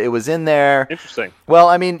just it was in there. Interesting. Well,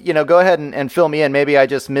 I mean, go ahead and fill me in. Maybe I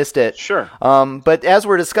just missed it. Sure. But as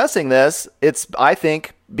we're discussing this, it's, I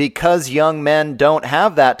think, because young men don't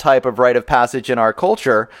have that type of rite of passage in our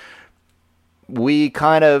culture, we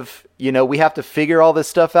kind of, we have to figure all this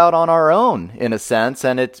stuff out on our own, in a sense,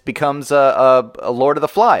 and it becomes a Lord of the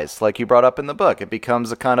Flies, like you brought up in the book. It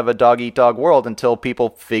becomes a kind of a dog-eat-dog world until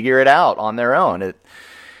people figure it out on their own.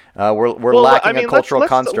 We're lacking a cultural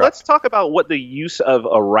construct. Let's talk about what the use of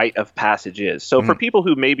a rite of passage is. So for people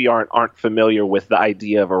who maybe aren't familiar with the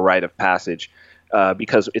idea of a rite of passage,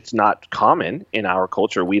 because it's not common in our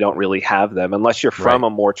culture. We don't really have them unless you're from a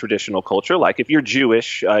more traditional culture. Like if you're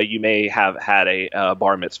Jewish, you may have had a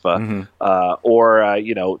bar mitzvah, or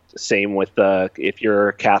same with if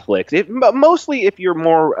you're Catholic. Mostly if you're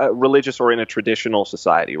more religious or in a traditional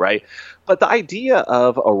society, right? But the idea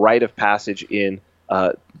of a rite of passage in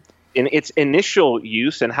its initial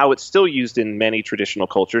use and how it's still used in many traditional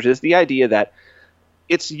cultures is the idea that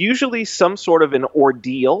it's usually some sort of an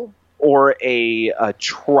ordeal or a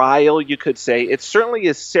trial, you could say. It certainly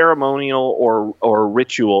is ceremonial or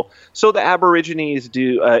ritual. So the Aborigines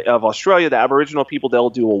of Australia, the Aboriginal people, they'll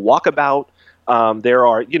do a walkabout. There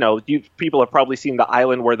are, people have probably seen the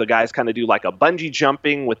island where the guys kind of do like a bungee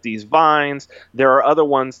jumping with these vines. There are other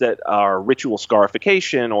ones that are ritual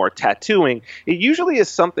scarification or tattooing. It usually is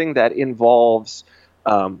something that involves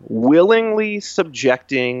willingly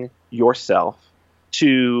subjecting yourself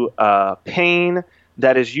to pain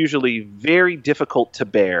that is usually very difficult to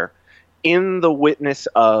bear in the witness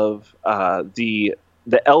of the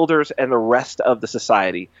the elders, and the rest of the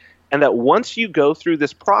society. And that once you go through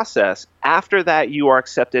this process, after that, you are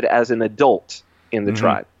accepted as an adult in the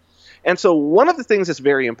tribe. And so one of the things that's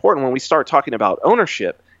very important when we start talking about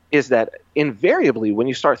ownership is that invariably, when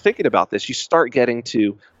you start thinking about this, you start getting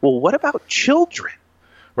to, well, what about children?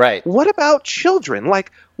 Right. What about children?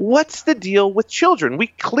 Like, what's the deal with children? We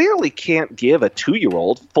clearly can't give a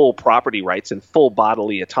 2-year-old full property rights and full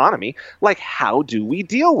bodily autonomy. Like, how do we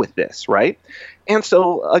deal with this, right? And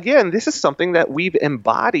so, again, this is something that we've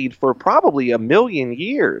embodied for probably 1 million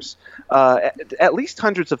years, at least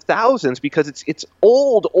hundreds of thousands, because it's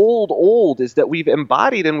old, is that we've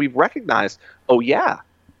embodied and we've recognized, oh, yeah,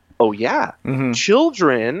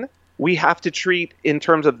 children we have to treat in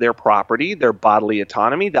terms of their property, their bodily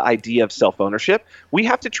autonomy, the idea of self-ownership. We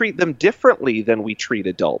have to treat them differently than we treat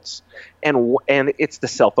adults. And it's the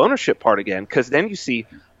self-ownership part again, because then you see,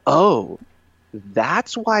 oh,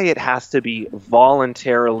 that's why it has to be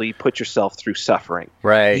voluntarily put yourself through suffering.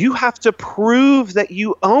 Right. You have to prove that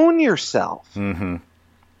you own yourself. And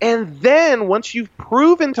then once you've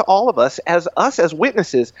proven to all of us as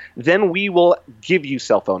witnesses, then we will give you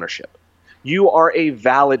self-ownership. You are a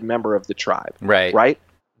valid member of the tribe. Right?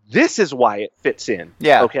 This is why it fits in.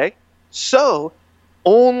 Yeah. Okay? So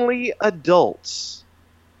only adults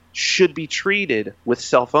should be treated with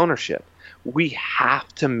self-ownership. We have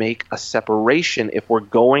to make a separation if we're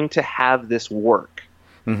going to have this work.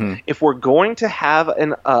 If we're going to have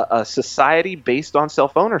a society based on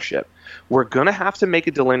self-ownership, we're going to have to make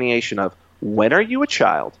a delineation of when are you a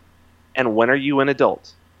child and when are you an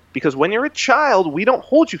adult? Because when you're a child, we don't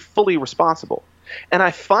hold you fully responsible. And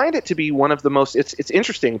I find it to be one of the most, it's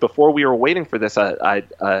interesting, before we were waiting for this,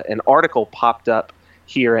 an article popped up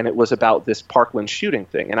here, and it was about this Parkland shooting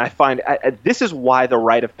thing. And I find, this is why the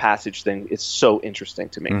rite of passage thing is so interesting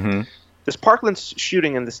to me. This Parkland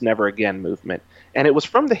shooting and this Never Again movement, and it was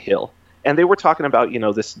from The Hill. And they were talking about,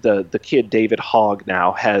 the kid David Hogg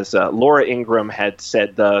now has, Laura Ingraham had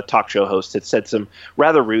said, the talk show host had said some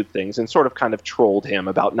rather rude things and sort of kind of trolled him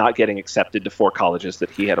about not getting accepted to 4 colleges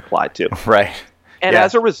that he had applied to. Right. And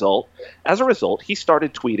as a result, he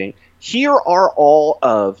started tweeting, here are all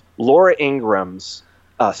of Laura Ingram's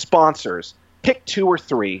sponsors, pick 2 or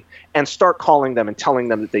 3 and start calling them and telling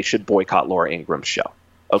them that they should boycott Laura Ingram's show.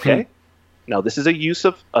 Okay? Now, this is a use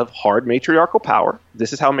of hard matriarchal power.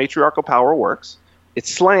 This is how matriarchal power works.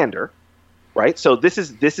 It's slander, right? So this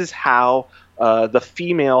is how the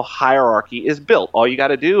female hierarchy is built. All you got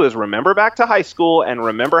to do is remember back to high school and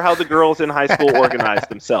remember how the girls in high school organized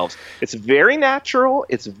themselves. It's very natural.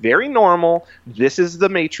 It's very normal. This is the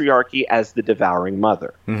matriarchy as the devouring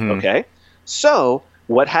mother, okay? So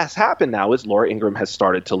what has happened now is Laura Ingraham has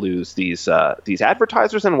started to lose these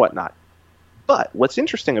advertisers and whatnot. But what's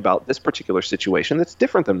interesting about this particular situation that's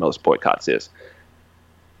different than most boycotts is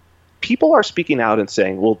people are speaking out and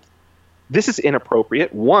saying, well, this is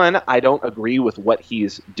inappropriate. One, I don't agree with what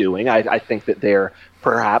he's doing. I think that they're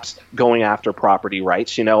perhaps going after property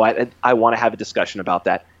rights. I want to have a discussion about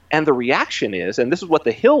that. And the reaction is, and this is what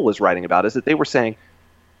The Hill was writing about, is that they were saying,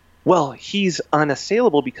 well, he's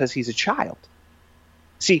unassailable because he's a child.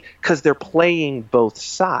 See, because they're playing both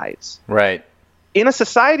sides. Right. In a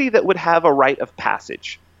society that would have a rite of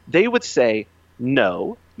passage, they would say,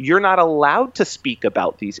 no, you're not allowed to speak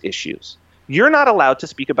about these issues. You're not allowed to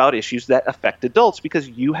speak about issues that affect adults because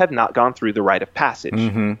you have not gone through the rite of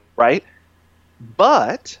passage, right?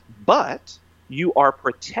 But you are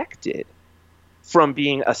protected from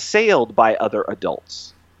being assailed by other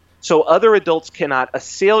adults. So other adults cannot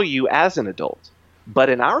assail you as an adult. But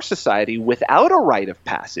in our society, without a rite of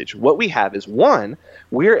passage, what we have is one,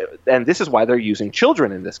 and this is why they're using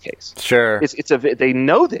children in this case. Sure. They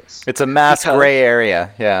know this. It's a mass gray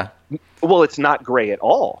area, yeah. Well, it's not gray at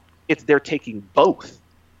all. They're taking both.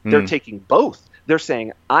 They're taking both. They're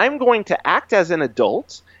saying, I'm going to act as an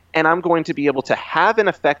adult, and I'm going to be able to have an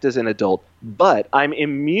effect as an adult, but I'm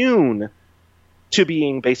immune to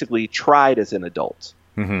being basically tried as an adult.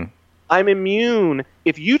 I'm immune.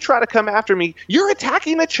 If you try to come after me, you're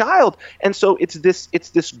attacking a child. And so it's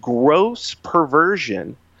this gross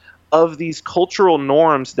perversion of these cultural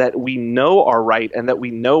norms that we know are right and that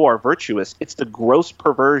we know are virtuous. It's the gross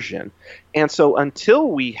perversion. And so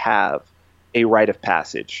until we have a rite of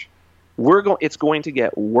passage, it's going to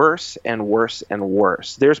get worse and worse and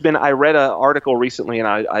worse. I read an article recently, and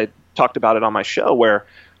I talked about it on my show, where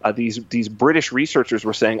these British researchers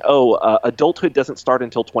were saying, adulthood doesn't start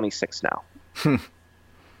until 26 now.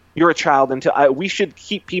 You're a child until we should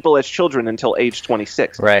keep people as children until age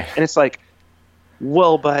 26. Right. And it's like,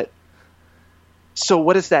 well, but so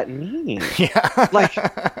what does that mean? Yeah. Like,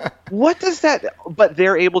 What does that? But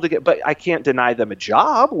they're able to get. But I can't deny them a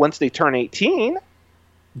job once they turn 18.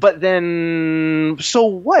 But then, so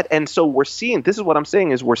what? And so we're seeing. This is what I'm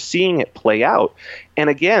saying is we're seeing it play out. And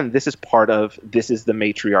again, this is the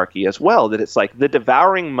matriarchy as well. That it's like the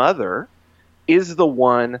devouring mother is the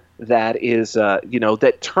one that is,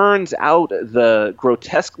 that turns out the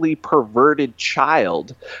grotesquely perverted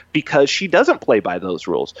child because she doesn't play by those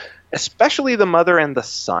rules. Especially the mother and the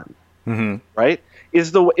son, right?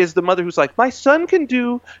 Is the mother who's like, my son can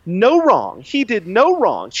do no wrong. He did no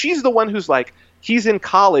wrong. She's the one who's like, he's in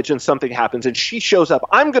college and something happens and she shows up.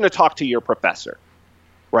 I'm going to talk to your professor,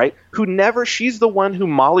 right? She's the one who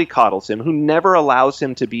mollycoddles him, who never allows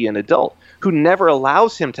him to be an adult, who never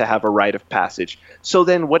allows him to have a rite of passage. So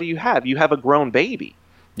then what do you have? You have a grown baby.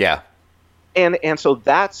 Yeah. And so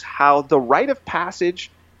that's how the rite of passage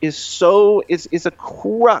is a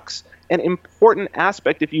crux, an important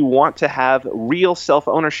aspect if you want to have real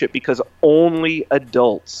self-ownership, because only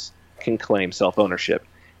adults can claim self-ownership.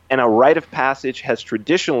 And a rite of passage has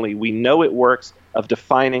traditionally, we know it works, of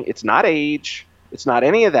defining, it's not age, it's not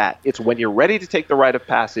any of that. It's when you're ready to take the rite of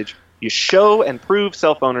passage, you show and prove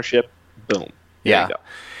self-ownership, boom. There you go.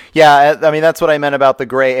 Yeah, I mean, that's what I meant about the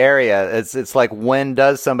gray area. It's like, when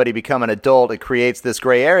does somebody become an adult? It creates this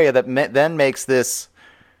gray area that then makes this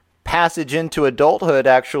passage into adulthood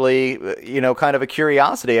actually, kind of a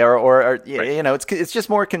curiosity, or right. It's just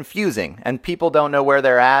more confusing, and people don't know where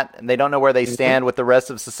they're at, and they don't know where they stand with the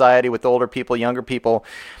rest of society, with older people, younger people.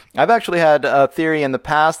 I've actually had a theory in the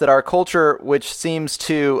past that our culture, which seems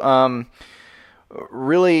to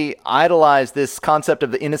really idolize this concept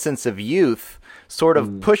of the innocence of youth, sort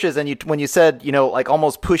of pushes, and when you said, like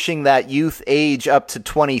almost pushing that youth age up to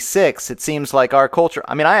 26, it seems like our culture,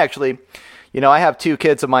 I mean, I actually, I have 2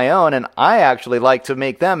 kids of my own, and I actually like to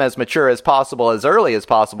make them as mature as possible, as early as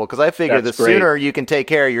possible, because I figure the sooner you can take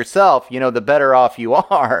care of yourself, the better off you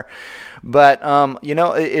are. But,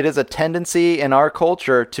 it is a tendency in our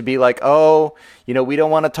culture to be like, we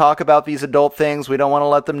don't want to talk about these adult things. We don't want to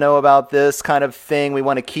let them know about this kind of thing. We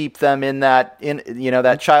want to keep them in that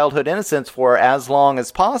childhood innocence for as long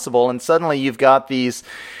as possible. And suddenly you've got these,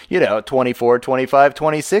 24, 25,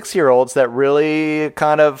 26-year-olds that really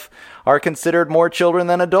kind of are considered more children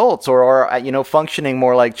than adults, or are, functioning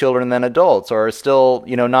more like children than adults, or are still,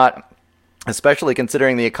 not, especially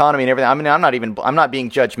considering the economy and everything. I mean, I'm not being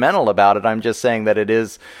judgmental about it. I'm just saying that it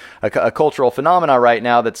is a cultural phenomenon right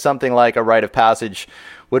now, that something like a rite of passage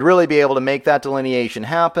would really be able to make that delineation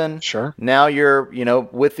happen. Sure. Now you're,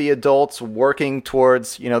 with the adults working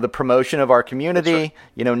towards, the promotion of our community.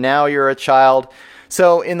 Right. Now you're a child.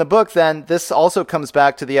 So in the book, then, this also comes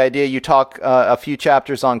back to the idea, you talk a few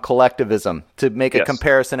chapters on collectivism to make a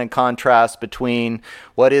comparison and contrast between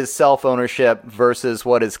what is self-ownership versus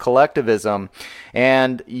what is collectivism.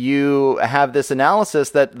 And you have this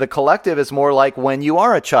analysis that the collective is more like when you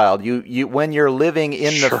are a child. You when you're living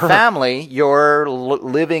in the family, you're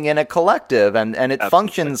living in a collective, and it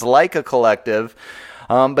functions like a collective.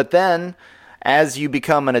 But then, as you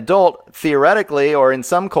become an adult, theoretically, or in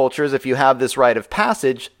some cultures, if you have this rite of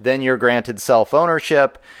passage, then you're granted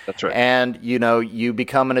self-ownership. That's right. And, you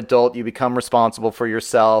become an adult, you become responsible for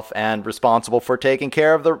yourself and responsible for taking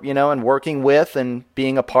care of and working with and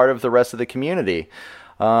being a part of the rest of the community.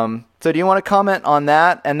 So do you want to comment on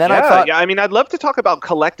that? And then I mean, I'd love to talk about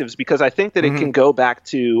collectives, because I think that it can go back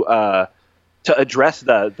to address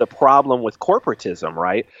the problem with corporatism,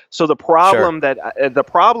 right? So the problem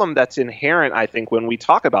that's inherent, I think, when we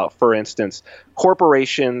talk about, for instance,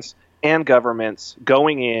 corporations and governments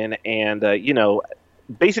going in and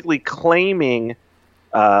basically claiming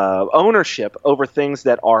ownership over things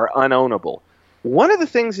that are unownable. One of the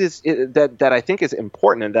things that I think is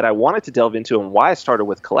important, and that I wanted to delve into, and why I started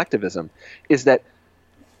with collectivism, is that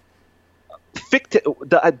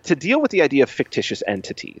to deal with the idea of fictitious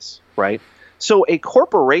entities, right? So a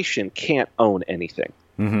corporation can't own anything,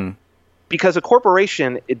 because a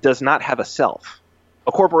corporation, it does not have a self.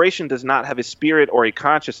 A corporation does not have a spirit or a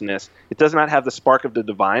consciousness. It does not have the spark of the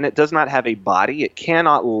divine. It does not have a body. It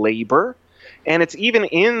cannot labor. And it's even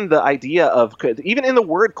in the idea of, even in the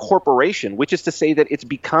word corporation, which is to say that it's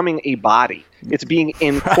becoming a body. It's being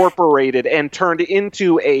incorporated and turned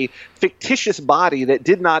into a fictitious body that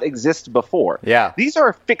did not exist before. Yeah. These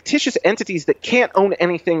are fictitious entities that can't own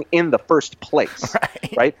anything in the first place.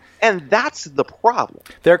 Right? And that's the problem.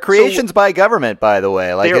 They're creations by government, by the way.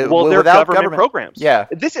 They're government programs. Yeah.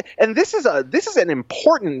 This is an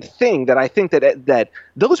important thing that I think that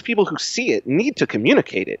those people who see it need to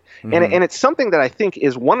communicate it. And it's something that I think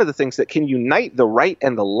is one of the things that can unite the right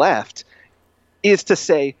and the left, is to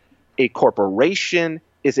say a corporation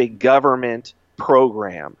is a government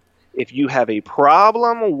program. if you have a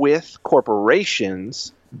problem with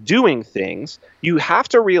corporations doing things, you have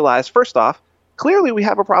to realize, first off, clearly we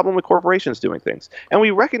have a problem with corporations doing things. And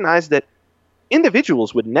we recognize that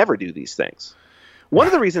individuals would never do these things. One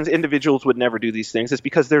of the reasons individuals would never do these things is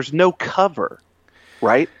because there's no cover,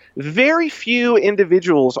 right? Very few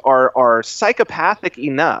individuals are psychopathic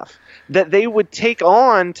enough that they would take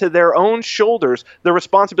on to their own shoulders the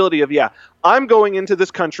responsibility of, I'm going into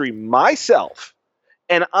this country myself,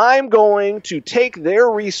 and I'm going to take their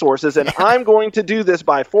resources, and I'm going to do this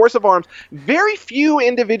by force of arms. Very few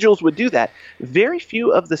individuals would do that. Very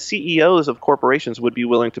few of the CEOs of corporations would be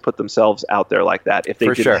willing to put themselves out there like that if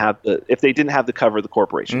they didn't have the cover of the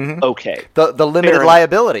corporation. Mm-hmm. Okay. The limited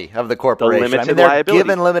liability of the corporation. They're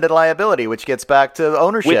given limited liability, which gets back to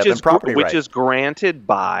ownership and property rights. Which is granted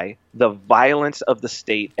by the violence of the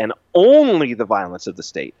state and only the violence of the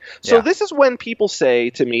state. So this is when people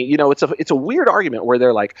say to me, it's a weird argument where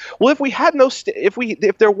they're like, well, if we had no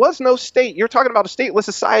if there was no state, you're talking about a stateless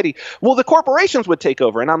society, well, the corporations would take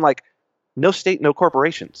over. And I'm like, no state, no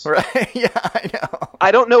corporations. Right. Yeah, I know.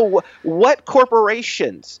 I don't know what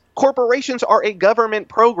corporations. Corporations are a government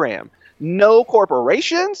program. No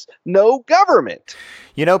corporations, no government.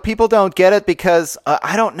 People don't get it because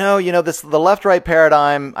I don't know. The left-right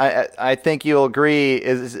paradigm. I think you'll agree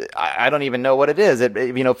is I don't even know what it is.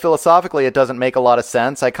 Philosophically, it doesn't make a lot of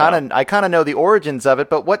sense. I kind of know the origins of it,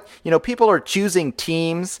 but what people are choosing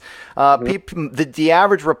teams. The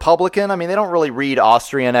average Republican. They don't really read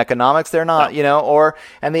Austrian economics. They're not.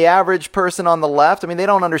 And the average person on the left. They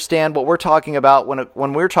don't understand what we're talking about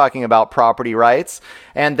when we're talking about property rights,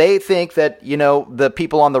 and they think that the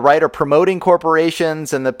people on the right are promoting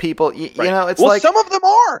corporations. And the people, some of them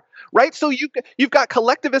are, right? So you've got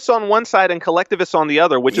collectivists on one side and collectivists on the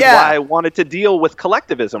other, which is why I wanted to deal with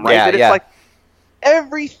collectivism, right? It's like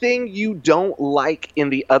everything you don't like in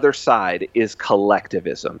the other side is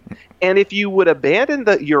collectivism. And if you would abandon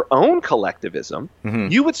your own collectivism,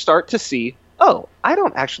 you would start to see, oh, I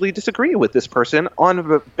don't actually disagree with this person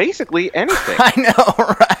on basically anything. I know,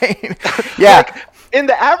 right? Yeah. In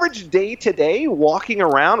the average day-to-day walking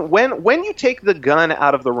around, when you take the gun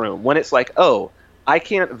out of the room, when it's like, oh, I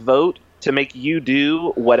can't vote to make you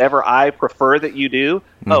do whatever I prefer that you do.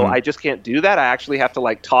 Mm-hmm. Oh, I just can't do that. I actually have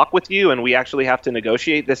to talk with you, and we actually have to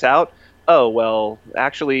negotiate this out. Oh, well,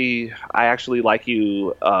 actually, I actually like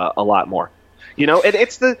you a lot more. And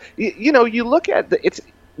it's you look at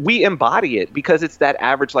we embody it because it's that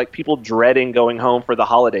average, people dreading going home for the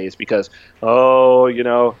holidays because,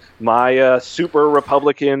 my super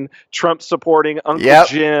Republican Trump supporting Uncle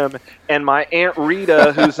Jim and my Aunt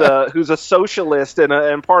Rita, who's a socialist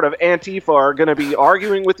and part of Antifa, are going to be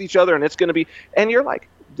arguing with each other, and it's going to be, and you're like,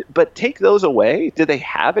 but take those away. Do they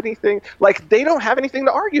have anything? They don't have anything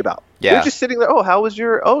to argue about. Yeah. They're just sitting there. Oh, how was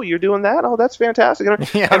you're doing that? Oh, that's fantastic.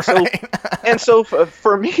 And so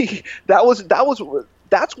for me,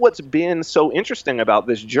 that's what's been so interesting about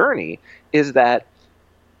this journey is that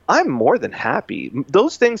I'm more than happy.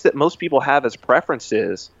 Those things that most people have as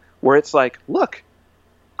preferences, where it's like, look,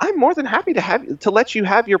 I'm more than happy to let you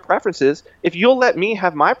have your preferences if you'll let me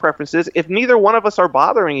have my preferences. If neither one of us are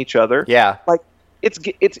bothering each other,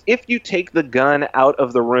 it's if you take the gun out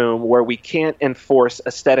of the room where we can't enforce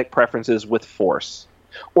aesthetic preferences with force,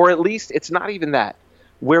 or at least it's not even that,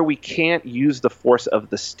 where we can't use the force of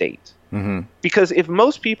the state. Mm-hmm. Because if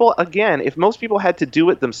most people had to do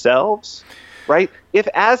it themselves, right? If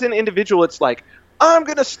as an individual it's like, I'm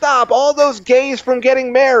going to stop all those gays from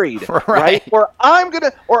getting married, right? Or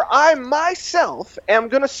I myself am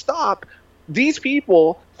going to stop these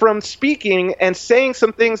people from speaking and saying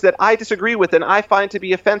some things that I disagree with and I find to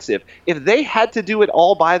be offensive. If they had to do it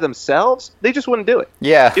all by themselves, they just wouldn't do it.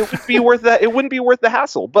 Yeah. It would be worth that. It wouldn't be worth the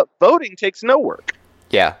hassle. But voting takes no work.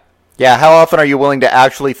 Yeah. Yeah, how often are you willing to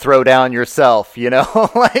actually throw down yourself, Never.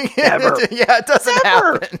 It doesn't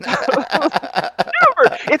happen.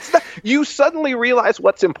 Never. You suddenly realize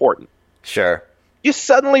what's important. Sure. You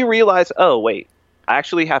suddenly realize, oh, wait, I'm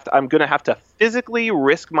going to have to physically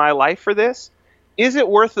risk my life for this. Is it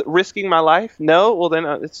worth risking my life? No? Well, then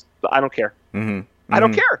I don't care. Mm-hmm. Mm-hmm. I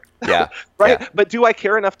don't care. Yeah. Right? Yeah. But do I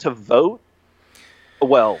care enough to vote?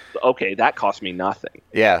 Well, okay, that cost me nothing.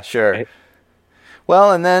 Yeah, sure. Right?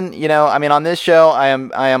 Well, and then, on this show, I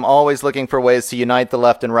am always looking for ways to unite the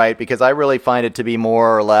left and right because I really find it to be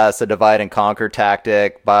more or less a divide and conquer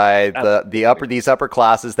tactic by these upper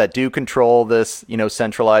classes that do control this,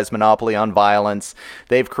 centralized monopoly on violence.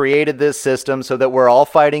 They've created this system so that we're all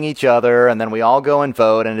fighting each other and then we all go and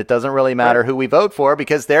vote and it doesn't really matter who we vote for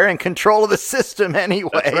because they're in control of the system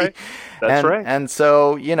anyway. That's right. That's right. And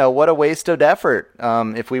so, what a waste of effort.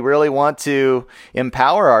 If we really want to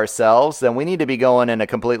empower ourselves, then we need to be going in a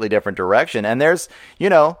completely different direction. And there's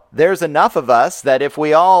enough of us that if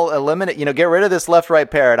we all eliminate, get rid of this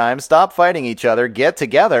left-right paradigm, stop fighting each other, get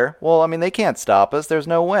together, well, they can't stop us. There's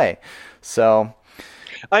no way. So...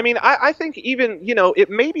 I think even, it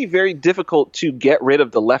may be very difficult to get rid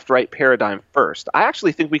of the left-right paradigm first. I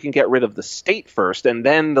actually think we can get rid of the state first, and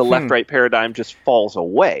then the left-right paradigm just falls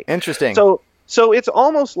away. Interesting. So it's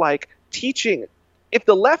almost like teaching, if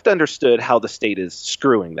the left understood how the state is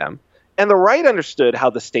screwing them, and the right understood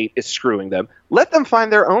how the state is screwing them, let them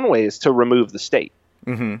find their own ways to remove the state.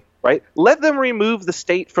 Mm-hmm. Right? Let them remove the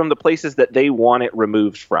state from the places that they want it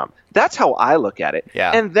removed from. That's how I look at it.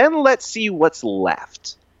 Yeah. And then let's see what's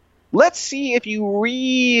left. Let's see if you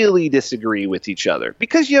really disagree with each other,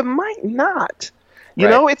 because you might not.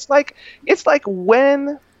 It's like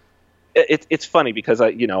when it's funny because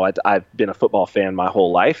I've been a football fan my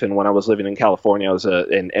whole life, and when I was living in California, I was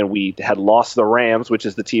and we had lost the Rams, which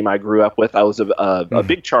is the team I grew up with. I was a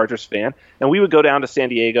big Chargers fan, and we would go down to San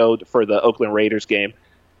Diego for the Oakland Raiders game.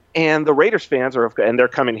 And the Raiders fans they're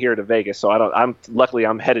coming here to Vegas, so luckily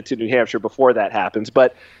I'm headed to New Hampshire before that happens.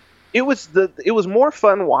 But it was more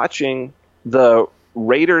fun watching the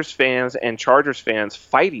Raiders fans and Chargers fans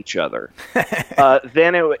fight each other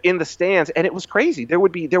than in the stands, and it was crazy. There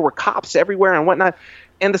were cops everywhere and whatnot,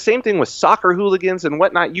 and the same thing with soccer hooligans and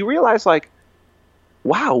whatnot. You realize,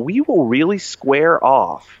 wow, we will really square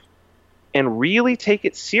off and really take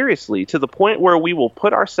it seriously to the point where we will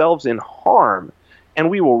put ourselves in harm. And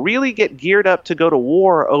we will really get geared up to go to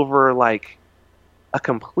war over a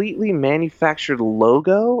completely manufactured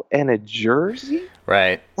logo and a jersey.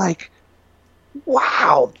 Right.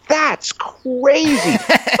 Wow, that's crazy.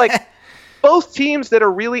 Both teams that are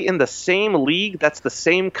really in the same league, that's the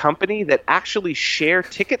same company, that actually share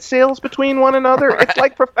ticket sales between one another. Right. It's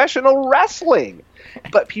like professional wrestling.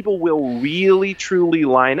 But people will really, truly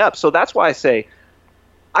line up. So that's why I say,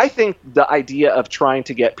 I think the idea of trying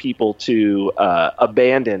to get people to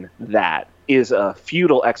abandon that is a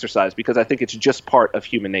futile exercise, because I think it's just part of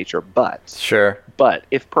human nature. But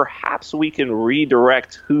if perhaps we can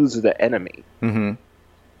redirect who's the enemy, mm-hmm.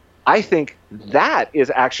 I think that is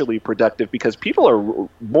actually productive, because people are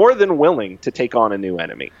more than willing to take on a new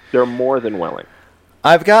enemy. They're more than willing.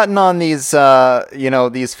 I've gotten on these, these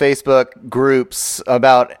Facebook groups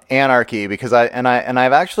about anarchy because I've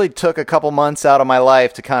actually took a couple months out of my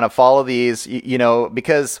life to kind of follow these,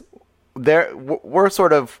 because we're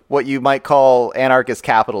sort of what you might call anarchist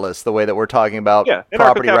capitalists, the way that we're talking about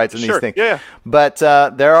property rights and these things. Yeah. But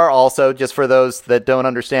there are also, just for those that don't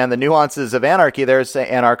understand the nuances of anarchy, there's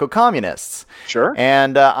anarcho-communists. Sure.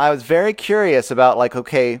 And I was very curious about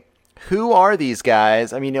okay, who are these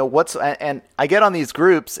guys? And I get on these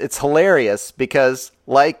groups, it's hilarious because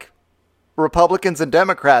Republicans and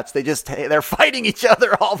Democrats, they're fighting each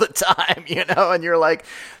other all the time, and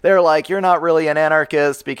they're like, you're not really an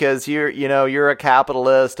anarchist because you're a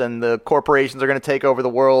capitalist and the corporations are going to take over the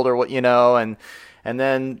world or what, and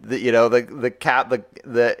then the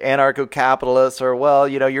anarcho-capitalists are, well,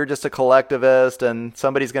 you're just a collectivist and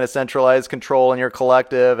somebody's going to centralize control in your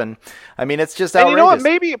collective. And it's just outrageous. And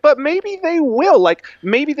maybe they will,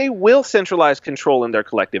 maybe they will centralize control in their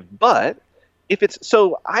collective. But if it's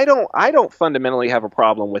so, I don't fundamentally have a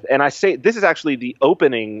problem with, and I say this is actually the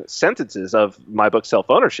opening sentences of my book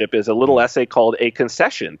Self-Ownership, is a little essay called A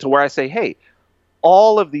Concession, to where I say, hey,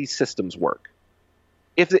 all of these systems work.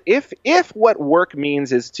 If what work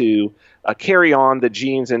means is to carry on the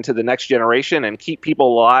genes into the next generation and keep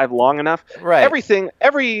people alive long enough, right.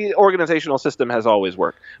 Every organizational system has always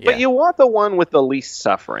worked. Yeah. But you want the one with the least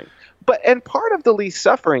suffering. And part of the least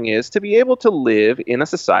suffering is to be able to live in a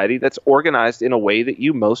society that's organized in a way that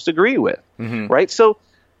you most agree with, mm-hmm. right? So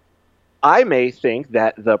I may think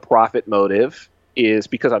that the profit motive is,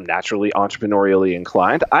 because I'm naturally entrepreneurially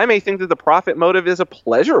inclined, I may think that the profit motive is a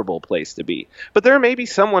pleasurable place to be. But there may be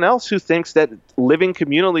someone else who thinks that living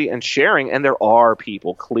communally and sharing, and there are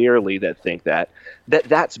people clearly that think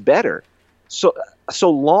that's better. So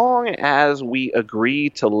long as we agree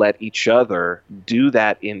to let each other do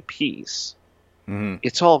that in peace, mm-hmm.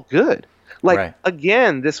 it's all good. Right.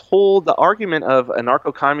 Again, the argument of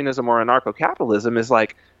anarcho-communism or anarcho-capitalism is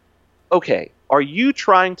okay, are you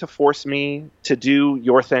trying to force me to do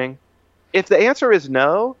your thing? If the answer is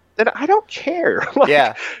no, then I don't care.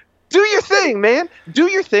 Yeah. Do your thing, man. Do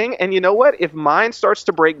your thing. And you know what? If mine starts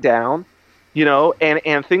to break down,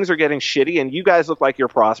 and things are getting shitty and you guys look like you're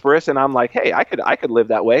prosperous and I'm like, hey, I could live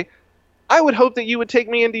that way, I would hope that you would take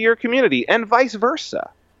me into your community, and vice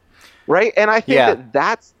versa. Right? And I think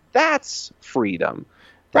that's freedom.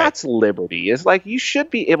 That's liberty. It's like you should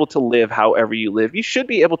be able to live however you live. You should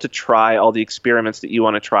be able to try all the experiments that you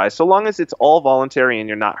want to try, so long as it's all voluntary and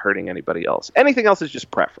you're not hurting anybody else. Anything else is just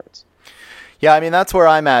preference. Yeah, I mean, that's where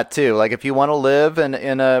I'm at too. Like, if you want to live in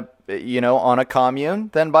a, on a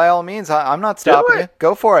commune, then by all means, I'm not stopping you.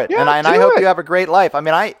 Go for it. Yeah, and I hope you have a great life. I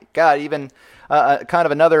mean, even kind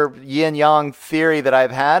of another yin-yang theory that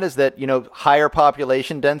I've had is that, higher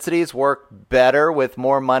population densities work better with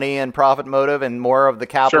more money and profit motive and more of the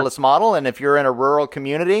capitalist model. And if you're in a rural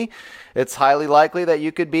community, it's highly likely that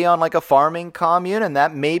you could be on like a farming commune, and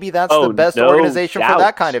that's the best organization for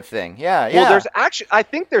that kind of thing. Yeah. Well, I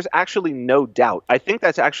think there's actually no doubt. I think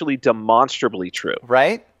that's actually demonstrably true.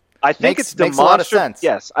 Right? I think makes a lot of sense.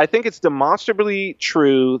 Yes, I think it's demonstrably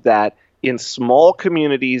true that in small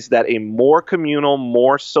communities that a more communal,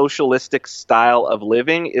 more socialistic style of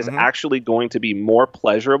living is actually going to be more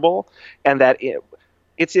pleasurable, and that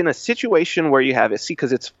it's in a situation where you have it. See,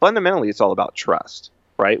 because it's all about trust,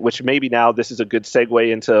 right? Which maybe now this is a good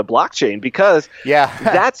segue into blockchain, because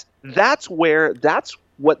that's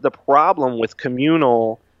what the problem with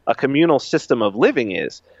a communal system of living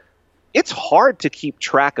is. It's hard to keep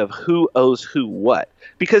track of who owes who what,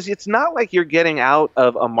 because it's not like you're getting out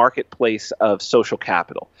of a marketplace of social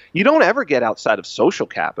capital. You don't ever get outside of social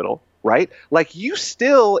capital, right? Like,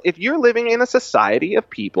 if you're living in a society of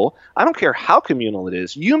people, I don't care how communal it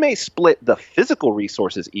is, you may split the physical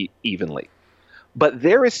resources evenly. But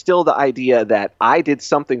there is still the idea that I did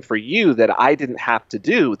something for you that I didn't have to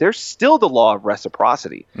do. There's still the law of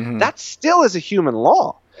reciprocity. That still is a human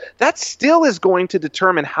law. That still is going to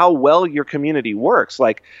determine how well your community works.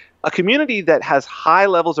 Like, a community that has high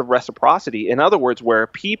levels of reciprocity, in other words, where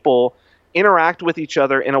people interact with each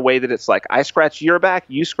other in a way that it's like, I scratch your back,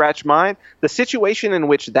 you scratch mine. The situation in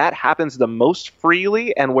which that happens the most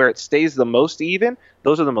freely and where it stays the most even,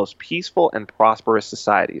 those are the most peaceful and prosperous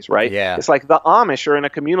societies, right? Yeah. It's like the Amish are in a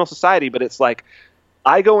communal society, but it's like,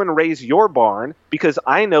 I go and raise your barn because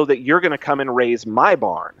I know that you're going to come and raise my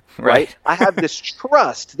barn, right? I have this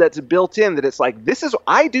trust that's built in that it's like,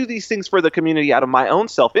 I do these things for the community out of my own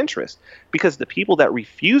self-interest, because the people that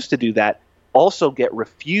refuse to do that also get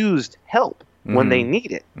refused help when they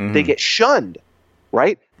need it. They get shunned,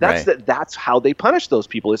 right? That's how they punish those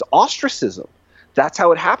people, is ostracism. That's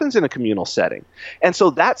how it happens in a communal setting. And so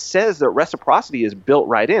that says that reciprocity is built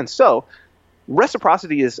right in. So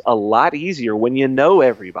reciprocity is a lot easier when you know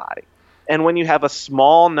everybody and when you have a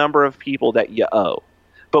small number of people that you owe.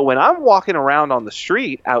 But when I'm walking around on the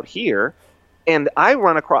street out here and I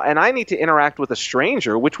run across and I need to interact with a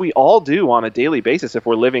stranger, which we all do on a daily basis if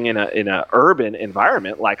we're living in a urban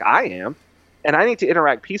environment like I am, and I need to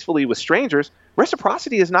interact peacefully with strangers,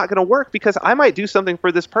 reciprocity is not going to work, because I might do something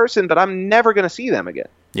for this person, but I'm never going to see them again.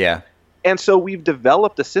 Yeah. And so we've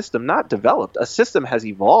developed a system has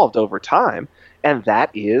evolved over time, and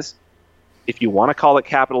that is, if you want to call it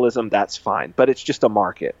capitalism, that's fine, but it's just a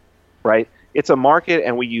market, right? It's a market,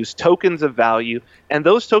 and we use tokens of value, and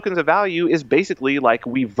those tokens of value is basically like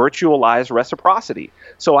we virtualize reciprocity.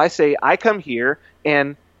 So I say, I come here,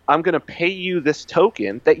 and I'm going to pay you this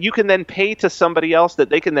token that you can then pay to somebody else, that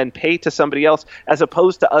they can then pay to somebody else, as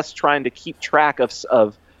opposed to us trying to keep track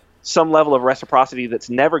of some level of reciprocity that's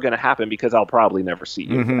never going to happen because I'll probably never see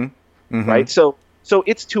you, right? So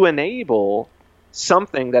it's to enable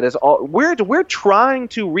something that is all we're trying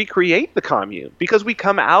to recreate the commune, because we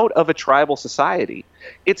come out of a tribal society.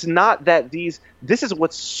 It's not that this is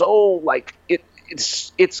what's so like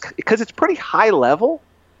it's because it's pretty high level,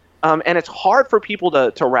 and it's hard for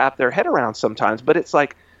people to wrap their head around sometimes. But it's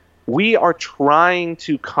like, we are trying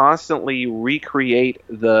to constantly recreate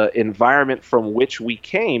the environment from which we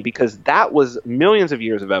came, because that was millions of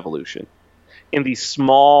years of evolution in these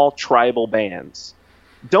small tribal bands.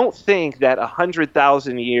 Don't think that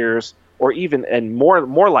 100,000 years, or even and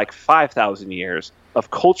more like 5,000 years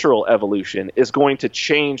of cultural evolution is going to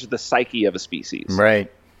change the psyche of a species.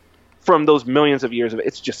 Right. From those millions of years of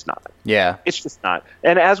it's just not. Yeah. It's just not.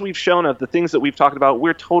 And as we've shown of the things that we've talked about,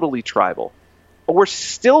 we're totally tribal. But we're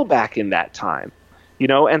still back in that time,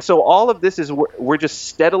 and so all of this is we're just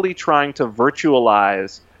steadily trying to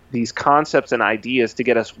virtualize these concepts and ideas to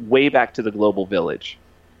get us way back to the global village.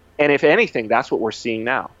 And if anything, that's what we're seeing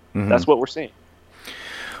now. That's what we're seeing.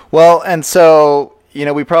 Well, and so,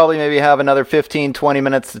 we probably maybe have another 15, 20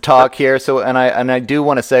 minutes to talk here. So, and I do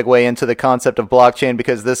want to segue into the concept of blockchain,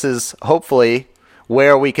 because this is hopefully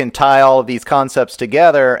where we can tie all of these concepts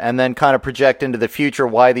together and then kind of project into the future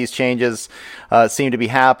why these changes seem to be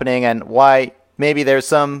happening, and why maybe there's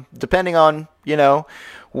some, depending on,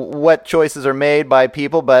 what choices are made by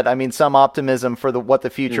people, but I mean, some optimism for what the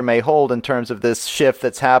future may hold in terms of this shift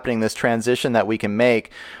that's happening, this transition that we can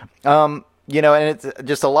make. You know, and it's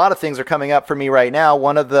just a lot of things are coming up for me right now.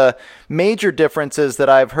 One of the major differences that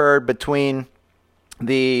I've heard between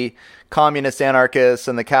the communist anarchists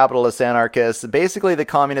and the capitalist anarchists, basically the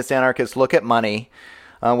communist anarchists look at money,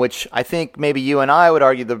 which I think maybe you and I would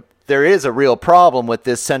argue there is a real problem with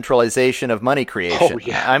this centralization of money creation. Oh,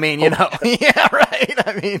 yeah. I mean, yeah, right.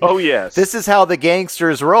 I mean, oh, yes. This is how the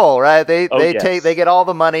gangsters roll, right? They get all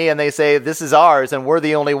the money and they say, this is ours and we're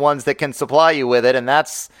the only ones that can supply you with it. And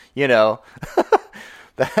that's,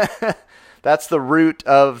 that's the root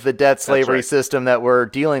of the debt slavery system that we're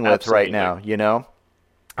dealing with right now,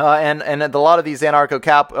 And a lot of these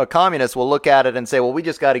anarcho-communists will look at it and say, well, we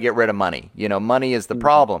just got to get rid of money. Money is the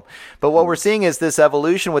problem. But what we're seeing is this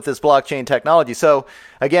evolution with this blockchain technology. So,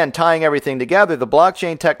 again, tying everything together, the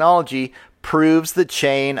blockchain technology proves the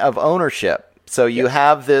chain of ownership. So you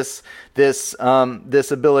have this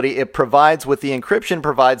ability. It provides, with the encryption,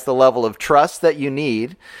 provides the level of trust that you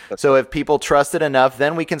need. So if people trust it enough,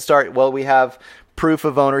 then we can start. Well, we have proof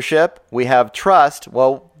of ownership, we have trust.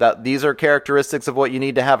 Well, these are characteristics of what you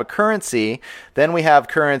need to have a currency. Then we have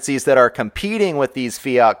currencies that are competing with these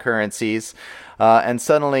fiat currencies. And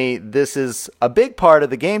suddenly this is a big part of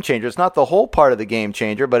the game changer. It's not the whole part of the game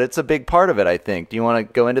changer, but it's a big part of it, I think. Do you want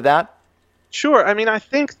to go into that? Sure. I mean, I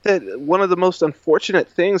think that one of the most unfortunate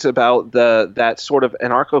things about that sort of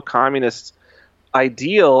anarcho-communist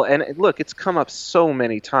ideal, and look, it's come up so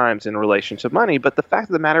many times in relation to money, but the fact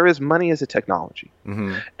of the matter is money is a technology.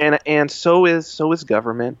 And so is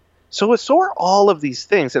government. So are all of these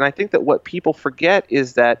things. And I think that what people forget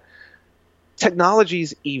is that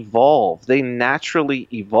technologies evolve. They naturally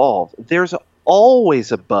evolve. There's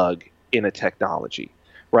always a bug in a technology,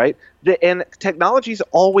 right? And technologies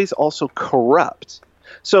always also corrupt.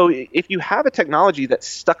 So if you have a technology that's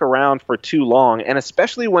stuck around for too long, and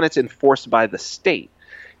especially when it's enforced by the state,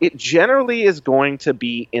 it generally is going to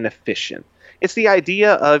be inefficient. It's the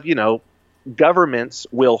idea of, governments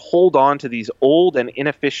will hold on to these old and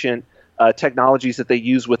inefficient technologies that they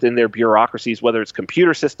use within their bureaucracies, whether it's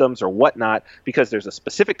computer systems or whatnot, because there's a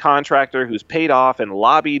specific contractor who's paid off and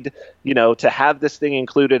lobbied, to have this thing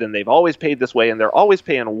included, and they've always paid this way, and they're always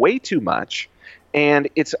paying way too much. And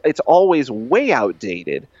it's always way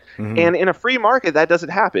outdated. And in a free market, that doesn't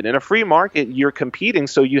happen. In a free market, you're competing,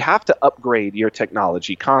 so you have to upgrade your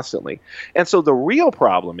technology constantly. And so the real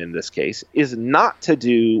problem in this case is not to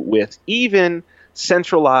do with even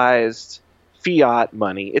centralized fiat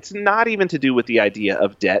money. It's not even to do with the idea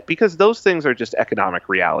of debt, because those things are just economic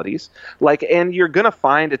realities. And you're going to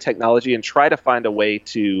find a technology and try to find a way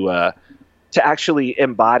to actually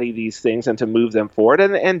embody these things and to move them forward.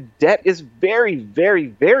 And debt is very, very,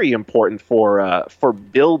 very important for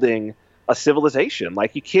building a civilization.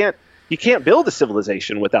 You can't build a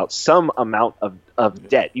civilization without some amount of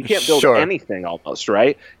debt. You can't build anything almost,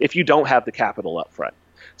 right? If you don't have the capital up front.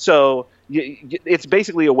 So it's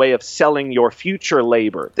basically a way of selling your future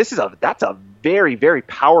labor. That's a very, very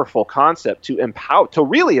powerful concept to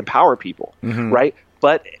really empower people, right?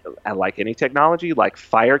 But like any technology, like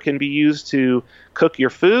fire can be used to cook your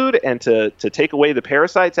food and to take away the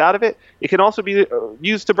parasites out of it. It can also be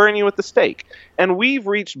used to burn you at the stake. And we've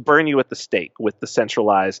reached burn you at the stake with the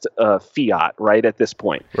centralized fiat, right, at this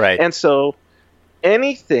point. Right. And so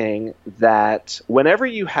anything that whenever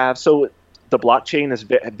you have, so the blockchain is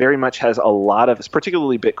very much has a lot of,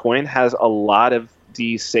 particularly Bitcoin, has a lot of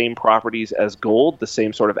the same properties as gold, the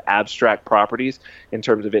same sort of abstract properties in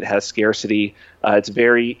terms of it has scarcity. It's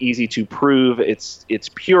very easy to prove its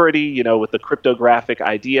purity, with the cryptographic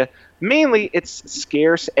idea. Mainly, it's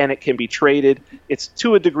scarce and it can be traded. It's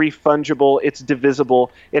to a degree fungible. It's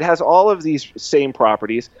divisible. It has all of these same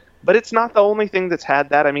properties, but it's not the only thing that's had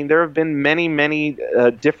that. I mean, there have been many, many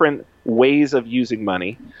different ways of using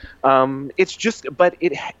money. But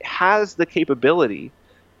it has the capability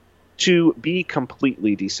to be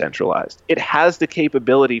completely decentralized. It has the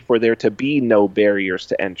capability for there to be no barriers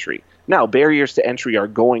to entry. Now, barriers to entry are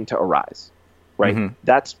going to arise, right?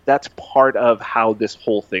 That's part of how this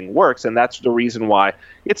whole thing works, and that's the reason why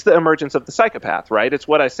it's the emergence of the psychopath, right? It's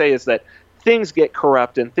what I say is that things get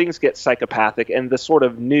corrupt and things get psychopathic, and the sort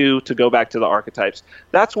of new, to go back to the archetypes,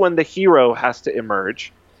 that's when the hero has to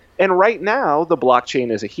emerge. And right now, the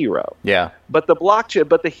blockchain is a hero. Yeah. But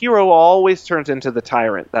the hero always turns into the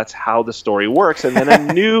tyrant. That's how the story works. And then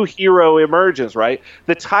a new hero emerges, right?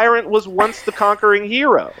 The tyrant was once the conquering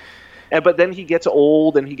hero. But then he gets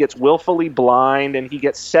old and he gets willfully blind and he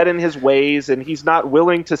gets set in his ways and he's not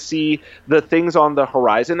willing to see the things on the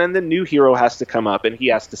horizon. And the new hero has to come up and he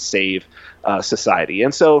has to save society.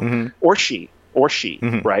 And so, or she,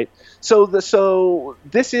 right? So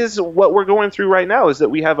this is what we're going through right now, is that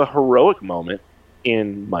we have a heroic moment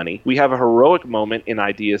in money. We have a heroic moment in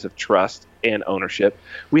ideas of trust and ownership.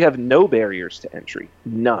 We have no barriers to entry,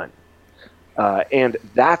 none. And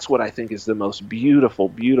that's what I think is the most beautiful,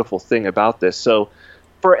 beautiful thing about this. So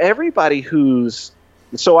for everybody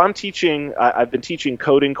I've been teaching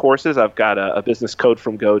coding courses. I've got a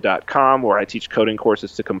businesscodefromgo.com where I teach coding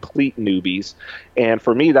courses to complete newbies. And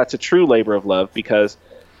for me, that's a true labor of love, because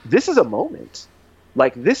this is a moment.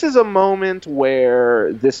 Like, this is a moment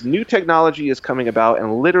where this new technology is coming about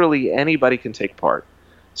and literally anybody can take part.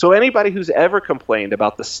 So anybody who's ever complained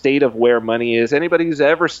about the state of where money is, anybody who's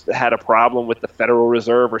ever had a problem with the Federal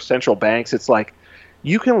Reserve or central banks, it's like,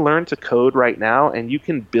 you can learn to code right now and you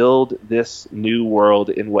can build this new world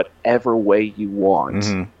in whatever way you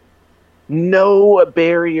want. No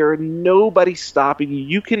barrier, nobody stopping you.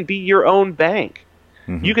 You can be your own bank.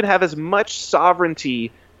 You can have as much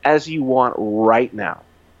sovereignty as you want right now.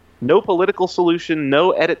 No political solution,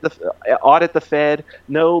 no audit the Fed,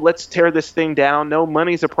 no let's tear this thing down, no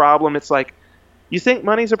money's a problem. It's like, you think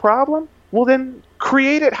money's a problem? Well, then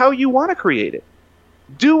create it how you want to create it.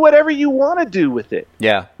 Do whatever you want to do with it.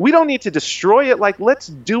 Yeah. We don't need to destroy it. Like, let's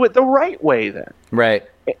do it the right way then. Right.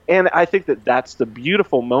 And I think that that's the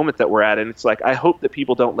beautiful moment that we're at. And it's like, I hope that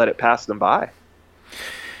people don't let it pass them by.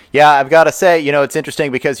 Yeah, I've got to say, it's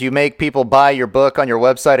interesting because you make people buy your book on your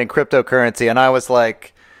website in cryptocurrency, and I was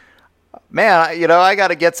like, man, I got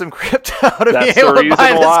to get some crypto to be able to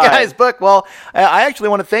buy this guy's book. Well, I actually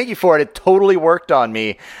want to thank you for it. It totally worked on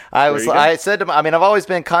me. I said to him, I've always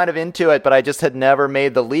been kind of into it, but I just had never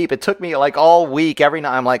made the leap. It took me like all week, every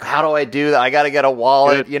night. I'm like, how do I do that? I got to get a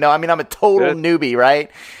wallet. Good. I'm a total newbie,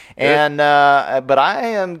 right? And but I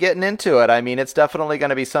am getting into it. It's definitely going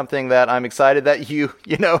to be something that I'm excited that you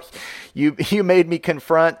made me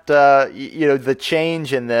confront the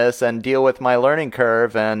change in this and deal with my learning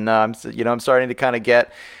curve, and I'm starting to kind of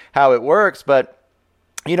get how it works. But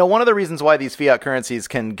one of the reasons why these fiat currencies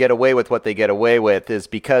can get away with what they get away with is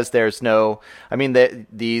because there's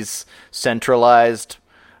these centralized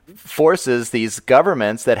forces, these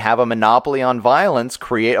governments that have a monopoly on violence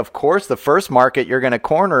create, of course, the first market you're going to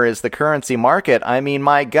corner is the currency market.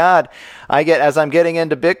 My God, as I'm getting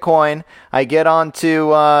into Bitcoin, I get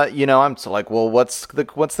onto, I'm so like, well, what's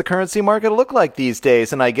the currency market look like these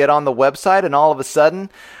days? And I get on the website and all of a sudden,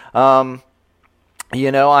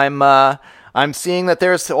 I'm seeing that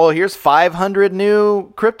here's 500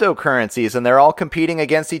 new cryptocurrencies and they're all competing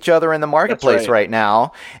against each other in the marketplace right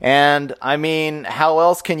now. And how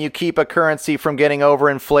else can you keep a currency from getting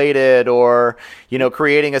overinflated or,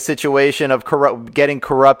 creating a situation of getting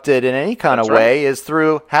corrupted in any kind of way is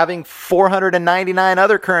through having 499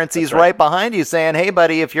 other currencies right behind you saying, hey,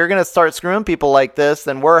 buddy, if you're going to start screwing people like this,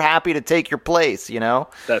 then we're happy to take your place,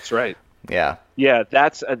 That's right. Yeah. Yeah,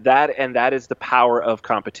 that's that, and that is the power of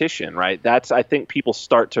competition, right? I think people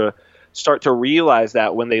start to realize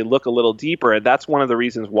that when they look a little deeper, and that's one of the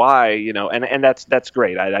reasons why, and that's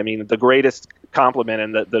great. The greatest compliment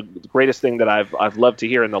and the greatest thing that I've loved to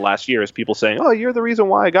hear in the last year is people saying, "Oh, you're the reason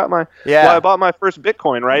why I bought my first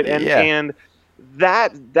Bitcoin," right? And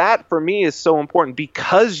that for me is so important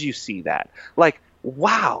because you see that, like,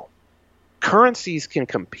 wow, currencies can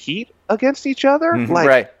compete against each other,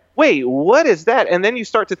 right. Wait, what is that? And then you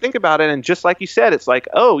start to think about it, and just like you said, it's like,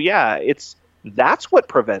 oh yeah, that's what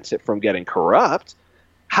prevents it from getting corrupt.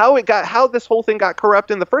 How this whole thing got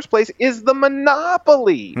corrupt in the first place is the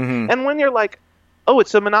monopoly. And when you're like, oh,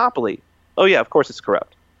 it's a monopoly. Oh yeah, of course it's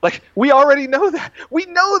corrupt. Like, we already know that. We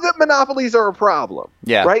know that monopolies are a problem.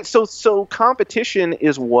 Yeah. Right? So competition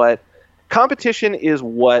is what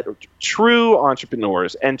true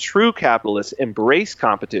entrepreneurs and true capitalists embrace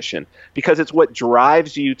competition, because it's what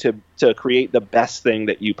drives you to create the best thing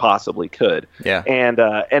that you possibly could. Yeah. And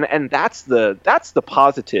that's the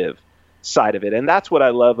positive side of it. And that's what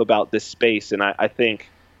I love about this space. And I think,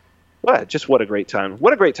 just what a great time.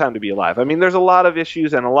 What a great time to be alive. There's a lot of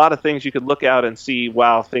issues and a lot of things you could look out and see,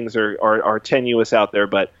 wow, things are tenuous out there.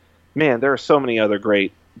 But man, there are so many other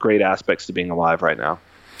great aspects to being alive right now.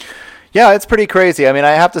 Yeah, it's pretty crazy. I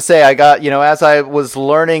have to say, I got, as I was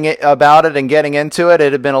learning about it and getting into it,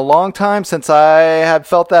 it had been a long time since I had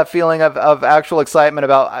felt that feeling of actual excitement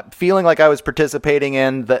about feeling like I was participating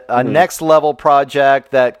in a next level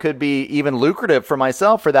project that could be even lucrative for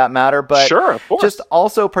myself, for that matter. But sure, of course. Just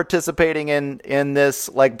also participating in this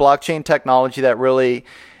like blockchain technology that really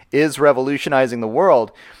is revolutionizing the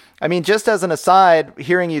world. I mean, just as an aside,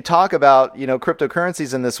 hearing you talk about,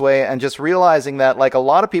 cryptocurrencies in this way and just realizing that, like, a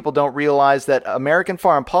lot of people don't realize that American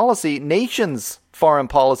foreign policy, nations' foreign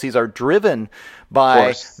policies are driven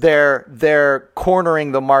by their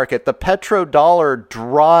cornering the market. The petrodollar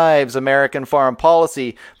drives American foreign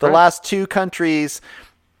policy. The last two countries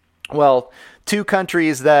that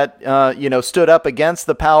stood up against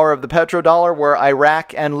the power of the petrodollar were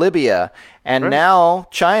Iraq and Libya. And now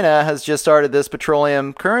China has just started this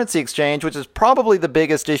petroleum currency exchange, which is probably the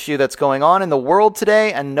biggest issue that's going on in the world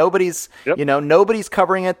today. And nobody's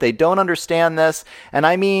covering it. They don't understand this. And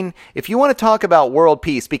I mean, if you want to talk about world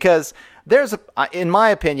peace, because in my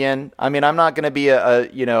opinion, I mean, I'm not going to be a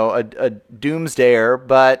doomsdayer,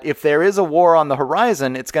 but if there is a war on the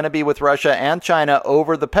horizon, it's going to be with Russia and China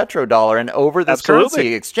over the petrodollar and over this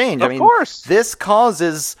currency exchange. Of course. This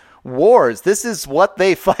causes wars. This is what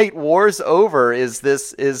they fight wars over, is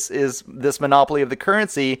this monopoly of the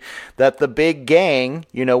currency that the big gang,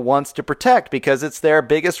 wants to protect because it's their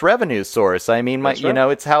biggest revenue source. I mean,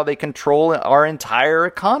 it's how they control our entire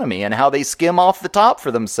economy and how they skim off the top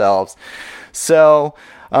for themselves. So,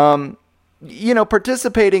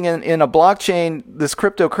 participating in a blockchain, this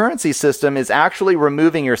cryptocurrency system, is actually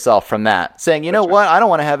removing yourself from that, saying, what, I don't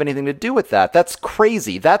want to have anything to do with that. That's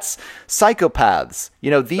crazy. That's psychopaths.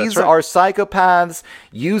 These are psychopaths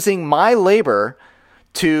using my labor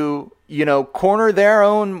to, corner their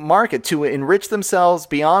own market, to enrich themselves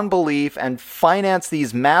beyond belief and finance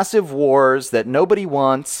these massive wars that nobody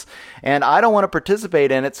wants. And I don't want to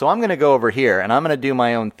participate in it. So I'm going to go over here and I'm going to do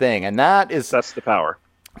my own thing. And that's the power.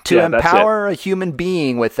 To empower a human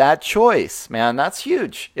being with that choice, man, that's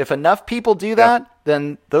huge. If enough people do that,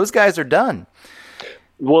 then those guys are done.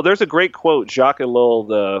 Well, there's a great quote, Jacques Ellul,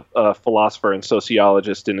 the philosopher and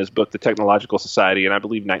sociologist, in his book, The Technological Society, and I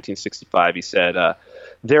believe 1965, he said,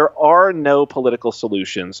 there are no political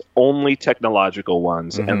solutions, only technological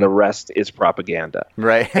ones, and the rest is propaganda.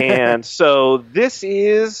 Right. And so this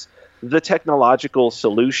is the technological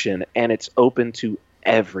solution, and it's open to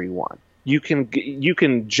everyone. You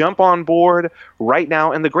can jump on board right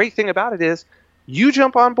now, and the great thing about it is you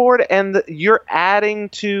jump on board and you're adding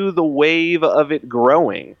to the wave of it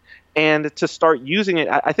growing. And to start using it,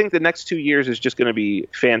 I think the next 2 years is just going to be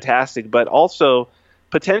fantastic, but also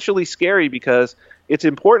potentially scary, because it's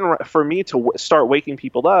important for me to start waking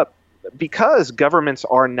people up, because governments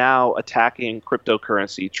are now attacking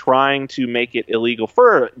cryptocurrency, trying to make it illegal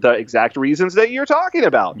for the exact reasons that you're talking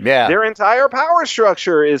about. Yeah. Their entire power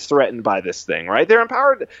structure is threatened by this thing, right? Their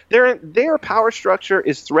power structure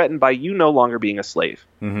is threatened by you no longer being a slave.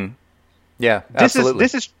 Mm-hmm. Yeah, absolutely.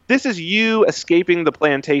 This is you escaping the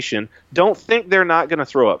plantation. Don't think they're not going to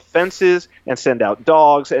throw up fences and send out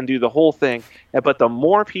dogs and do the whole thing. But the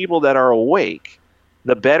more people that are awake,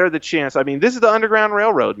 the better the chance. I mean, this is the Underground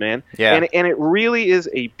Railroad, man. Yeah. And it really is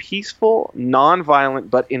a peaceful, nonviolent,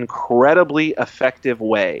 but incredibly effective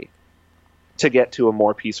way to get to a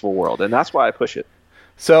more peaceful world. And that's why I push it.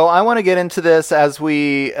 So I want to get into this as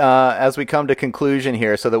we come to conclusion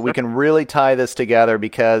here, so that we can really tie this together,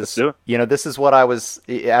 because this is what I was,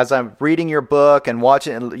 as I'm reading your book and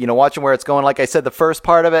watching where it's going. Like I said, the first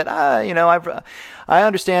part of it, I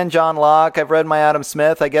understand John Locke. I've read my Adam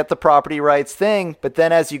Smith. I get the property rights thing, but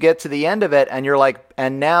then as you get to the end of it, and you're like,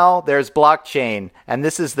 and now there's blockchain, and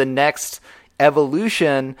this is the next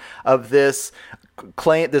evolution of this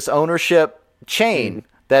ownership chain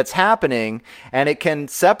that's happening, and it can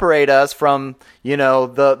separate us from,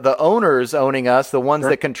 the owners owning us, the ones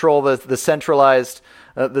that control the centralized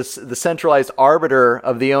the centralized arbiter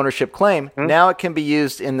of the ownership claim. Now it can be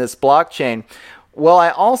used in this blockchain. Well,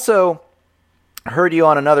 I also heard you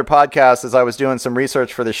on another podcast as I was doing some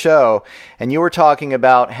research for the show, and you were talking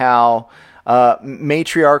about how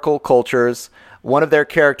matriarchal cultures, one of their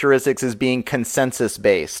characteristics is being consensus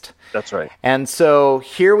based. That's right. And so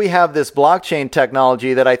here we have this blockchain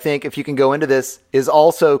technology that I think, if you can go into this, is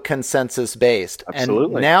also consensus based.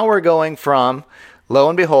 Absolutely. And now we're going from, lo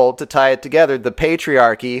and behold, to tie it together, the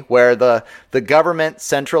patriarchy, where the government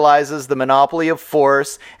centralizes the monopoly of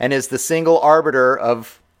force and is the single arbiter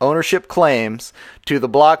of ownership claims, to the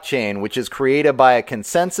blockchain, which is created by a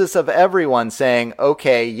consensus of everyone saying,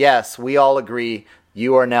 okay, yes, we all agree,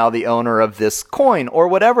 you are now the owner of this coin, or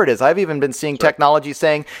whatever it is. I've even been seeing technology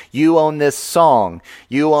saying, you own this song,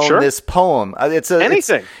 you own this poem.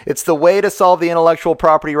 Anything. It's the way to solve the intellectual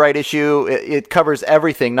property right issue. It covers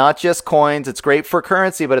everything, not just coins. It's great for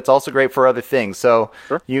currency, but it's also great for other things. So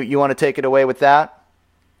you want to take it away with that?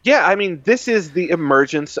 Yeah, I mean, this is the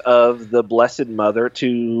emergence of the Blessed Mother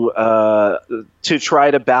to try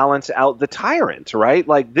to balance out the tyrant, right?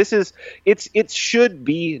 Like, it should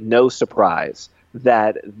be no surprise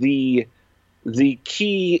that the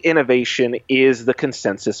key innovation is the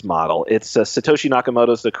consensus model. It's Satoshi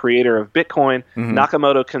Nakamoto's the creator of Bitcoin. Mm-hmm.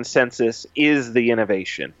 Nakamoto consensus is the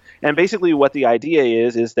innovation. And basically what the idea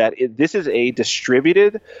is that this is a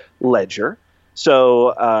distributed ledger.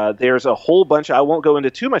 So there's a whole bunch, I won't go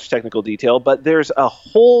into too much technical detail, but there's a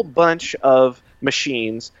whole bunch of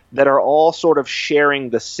machines that are all sort of sharing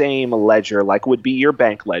the same ledger, like would be your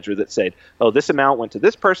bank ledger that said, oh, this amount went to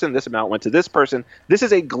this person, this amount went to this person. This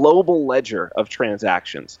is a global ledger of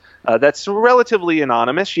transactions that's relatively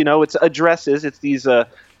anonymous. It's addresses, it's these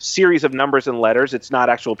series of numbers and letters. It's not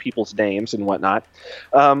actual people's names and whatnot.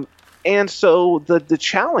 And so the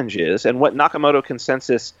challenge is, and what Nakamoto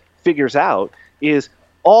consensus figures out, is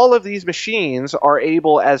all of these machines are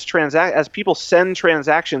able, as people send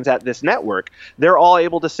transactions at this network, they're all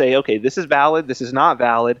able to say, okay, this is valid, this is not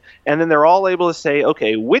valid, and then they're all able to say,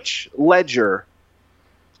 okay, which ledger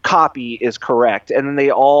copy is correct, and then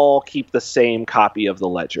they all keep the same copy of the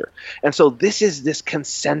ledger. And so this is this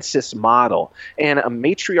consensus model, and a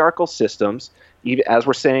matriarchal systems, even as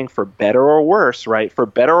we're saying, for better or worse, right? For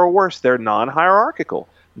better or worse, they're non-hierarchical.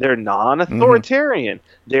 They're non-authoritarian.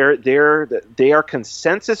 Mm-hmm. They are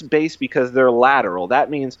consensus-based because they're lateral. That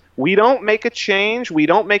means we don't make a change, we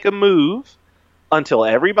don't make a move until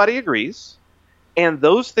everybody agrees. And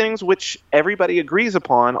those things which everybody agrees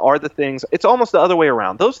upon are the things, it's almost the other way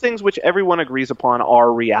around. Those things which everyone agrees upon are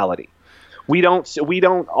reality. We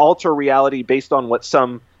don't alter reality based on what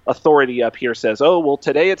some authority up here says. Oh, well,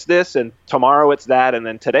 today it's this and tomorrow it's that, and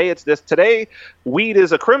then today it's this. Today weed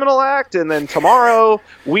is a criminal act, and then tomorrow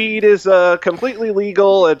weed is completely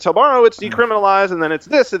legal, and tomorrow it's decriminalized, and then it's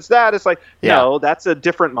this, it's that. It's like, no, that's a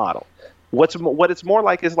different model. What it's more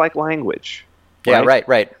like is like language. Yeah,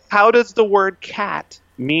 right. How does the word cat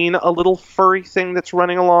mean a little furry thing that's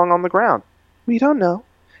running along on the ground? We don't know.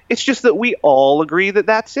 It's just that we all agree that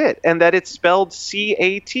that's it, and that it's spelled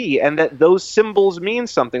C-A-T, and that those symbols mean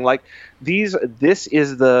something. Like this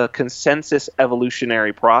is the consensus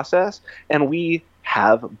evolutionary process, and we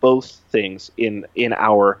have both things in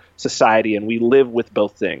our society, and we live with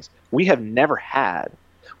both things. We have never had,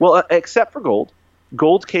 well, except for gold.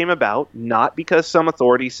 Gold came about not because some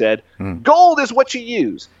authority said, gold is what you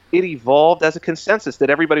use. It evolved as a consensus that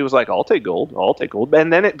everybody was like, I'll take gold.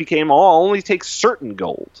 And then it became, I'll only take certain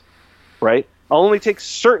gold, right? I'll only take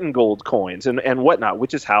certain gold coins and whatnot,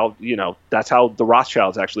 which is how, that's how the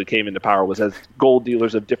Rothschilds actually came into power, was as gold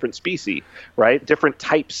dealers of different species, right? Different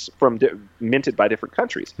types minted by different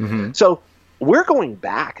countries. Mm-hmm. So we're going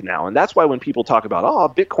back now, and that's why when people talk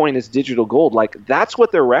about, Bitcoin is digital gold, like that's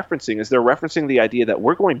what they're referencing, is they're referencing the idea that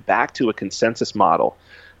we're going back to a consensus model.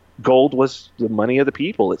 Gold was the money of the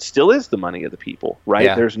people. It still is the money of the people, right?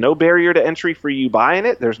 Yeah. There's no barrier to entry for you buying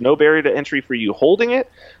it. There's no barrier to entry for you holding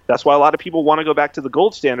it. That's why a lot of people want to go back to the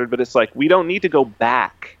gold standard, but it's like, we don't need to go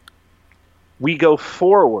back. We go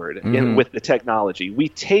forward with the technology. We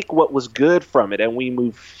take what was good from it and we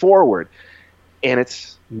move forward. And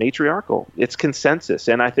it's matriarchal. It's consensus.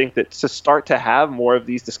 And I think that to start to have more of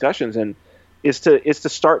these discussions is to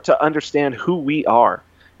start to understand who we are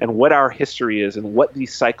and what our history is and what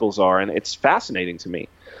these cycles are. And it's fascinating to me.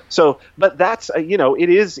 So, but that's, it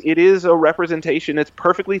is a representation. It's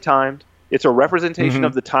perfectly timed. It's a representation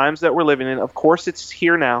of the times that we're living in. Of course, it's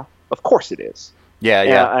here now. Of course it is. Yeah.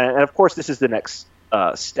 And of course, this is the next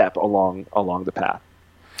step along the path.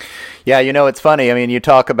 Yeah, it's funny. I mean, you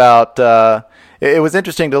talk about it was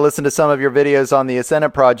interesting to listen to some of your videos on the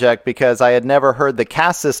Ascendant Project, because I had never heard the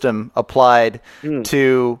caste system applied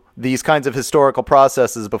to these kinds of historical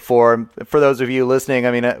processes before. For those of you listening,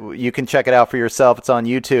 I mean, you can check it out for yourself. It's on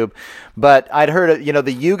YouTube. But I'd heard,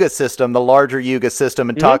 the Yuga system, the larger Yuga system,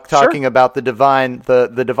 and talking about the divine,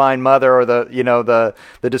 the divine mother, or the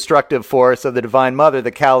destructive force of the divine mother, the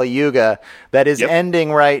Kali Yuga, that is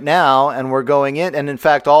ending right now, and we're going in. And in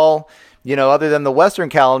fact, all other than the Western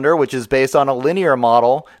calendar, which is based on a linear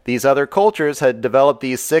model, these other cultures had developed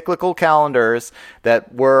these cyclical calendars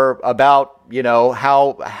that were about,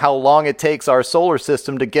 how long it takes our solar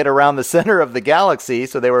system to get around the center of the galaxy.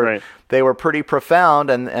 So they were pretty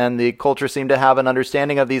profound, and the culture seemed to have an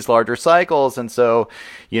understanding of these larger cycles. And so,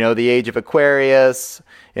 the age of Aquarius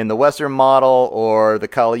in the Western model, or the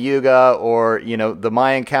Kali Yuga, or, the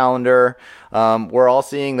Mayan calendar, we're all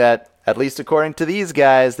seeing that, at least according to these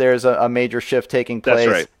guys, there's a major shift taking place.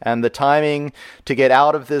 That's right. And the timing to get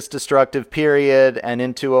out of this destructive period and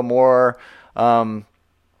into a more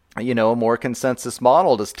a more consensus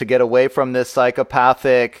model, just to get away from this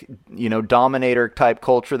psychopathic, dominator type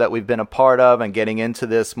culture that we've been a part of, and getting into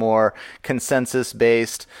this more consensus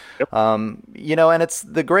based. Yep. And it's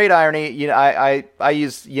the great irony. I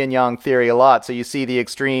use yin yang theory a lot. So you see the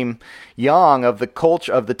extreme yang of the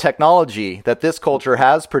culture, of the technology that this culture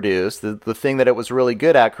has produced, the thing that it was really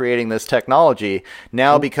good at, creating this technology,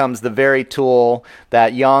 now becomes the very tool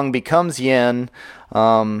that yang becomes yin.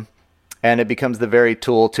 And it becomes the very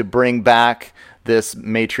tool to bring back this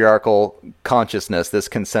matriarchal consciousness, this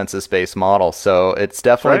consensus-based model. So it's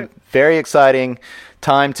definitely very exciting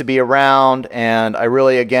time to be around. And I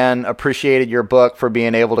really, again, appreciated your book for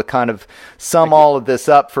being able to kind of sum all of this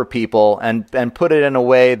up for people and put it in a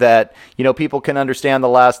way that, people can understand the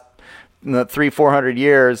last 300-400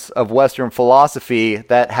 years of Western philosophy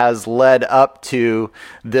that has led up to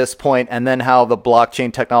this point, and then how the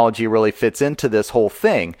blockchain technology really fits into this whole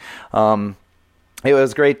thing. It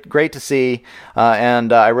was great to see,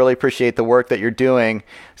 and I really appreciate the work that you're doing.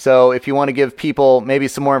 So if you want to give people maybe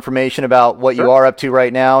some more information about what you are up to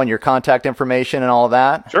right now and your contact information and all of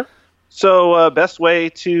that. Sure. So best way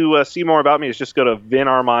to see more about me is just go to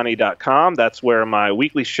vinarmani.com. That's where my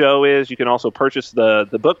weekly show is. You can also purchase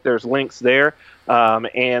the book. There's links there.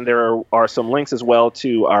 And there are some links as well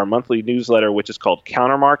to our monthly newsletter, which is called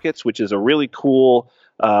Counter Markets, which is a really cool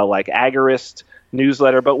like agorist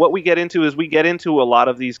newsletter. But what we get into is a lot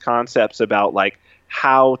of these concepts about like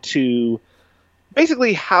how to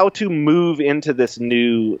move into this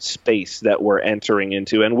new space that we're entering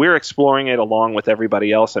into. And we're exploring it along with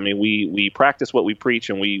everybody else. I mean, we practice what we preach,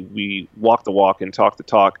 and we walk the walk and talk the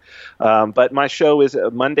talk. But my show is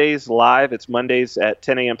Mondays live. It's Mondays at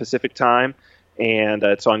 10 a.m. Pacific time. And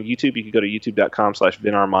it's on YouTube. You can go to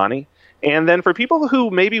youtube.com/vinarmani. And then for people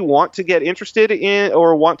who maybe want to get interested in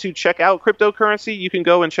or want to check out cryptocurrency, you can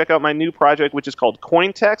go and check out my new project, which is called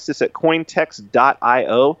Cointext. It's at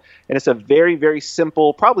cointext.io. And it's a very, very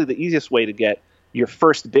simple, probably the easiest way to get your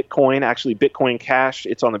first Bitcoin, actually Bitcoin Cash.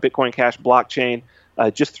 It's on the Bitcoin Cash blockchain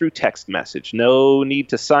just through text message. No need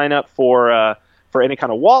to sign up for any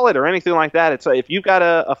kind of wallet or anything like that. It's if you've got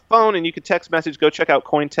a phone and you can text message, go check out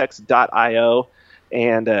cointext.io.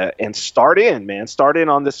 And start in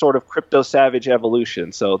on this sort of crypto savage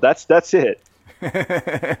evolution. So that's it.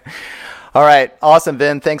 All right. Awesome,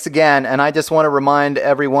 Vin. Thanks again. And I just want to remind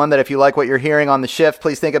everyone that if you like what you're hearing on The Shift,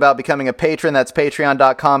 please think about becoming a patron. That's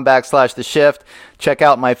patreon.com/The Shift. Check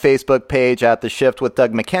out my Facebook page at The Shift with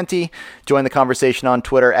Doug McKenty. Join the conversation on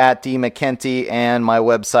Twitter at DMcKenty. And my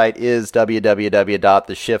website is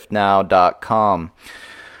www.theshiftnow.com.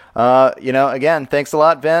 Again, thanks a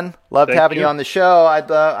lot, Vin. Loved having you on the show.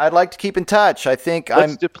 I'd like to keep in touch. I think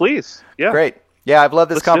please. Yeah. Great. Yeah, I've loved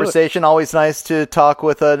this conversation. Always nice to talk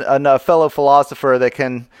with a fellow philosopher that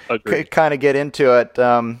can kind of get into it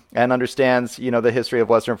and understands, the history of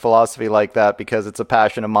Western philosophy like that, because it's a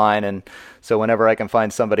passion of mine. And so whenever I can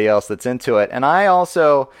find somebody else that's into it. And I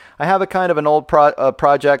have a kind of an old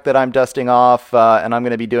project that I'm dusting off, and I'm going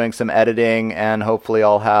to be doing some editing, and hopefully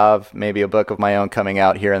I'll have maybe a book of my own coming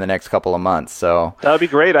out here in the next couple of months. So that would be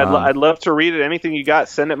great. I'd love to read it. Anything you got,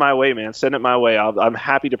 send it my way, man. Send it my way. I'm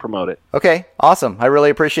happy to promote it. Okay, awesome. I really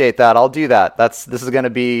appreciate that. I'll do that. This is going to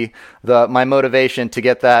be my motivation to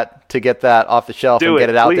get that off the shelf and get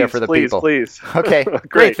it out there for the people. Please. Okay,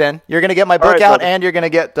 great, Finn. You're going to get my book out, and you're going to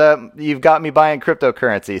get you've got me buying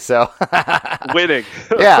cryptocurrency. So winning.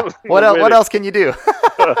 Yeah. What else can you do?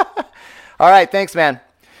 All right. Thanks, man.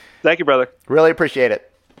 Thank you, brother. Really appreciate it.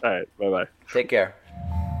 All right. Bye-bye. Take care.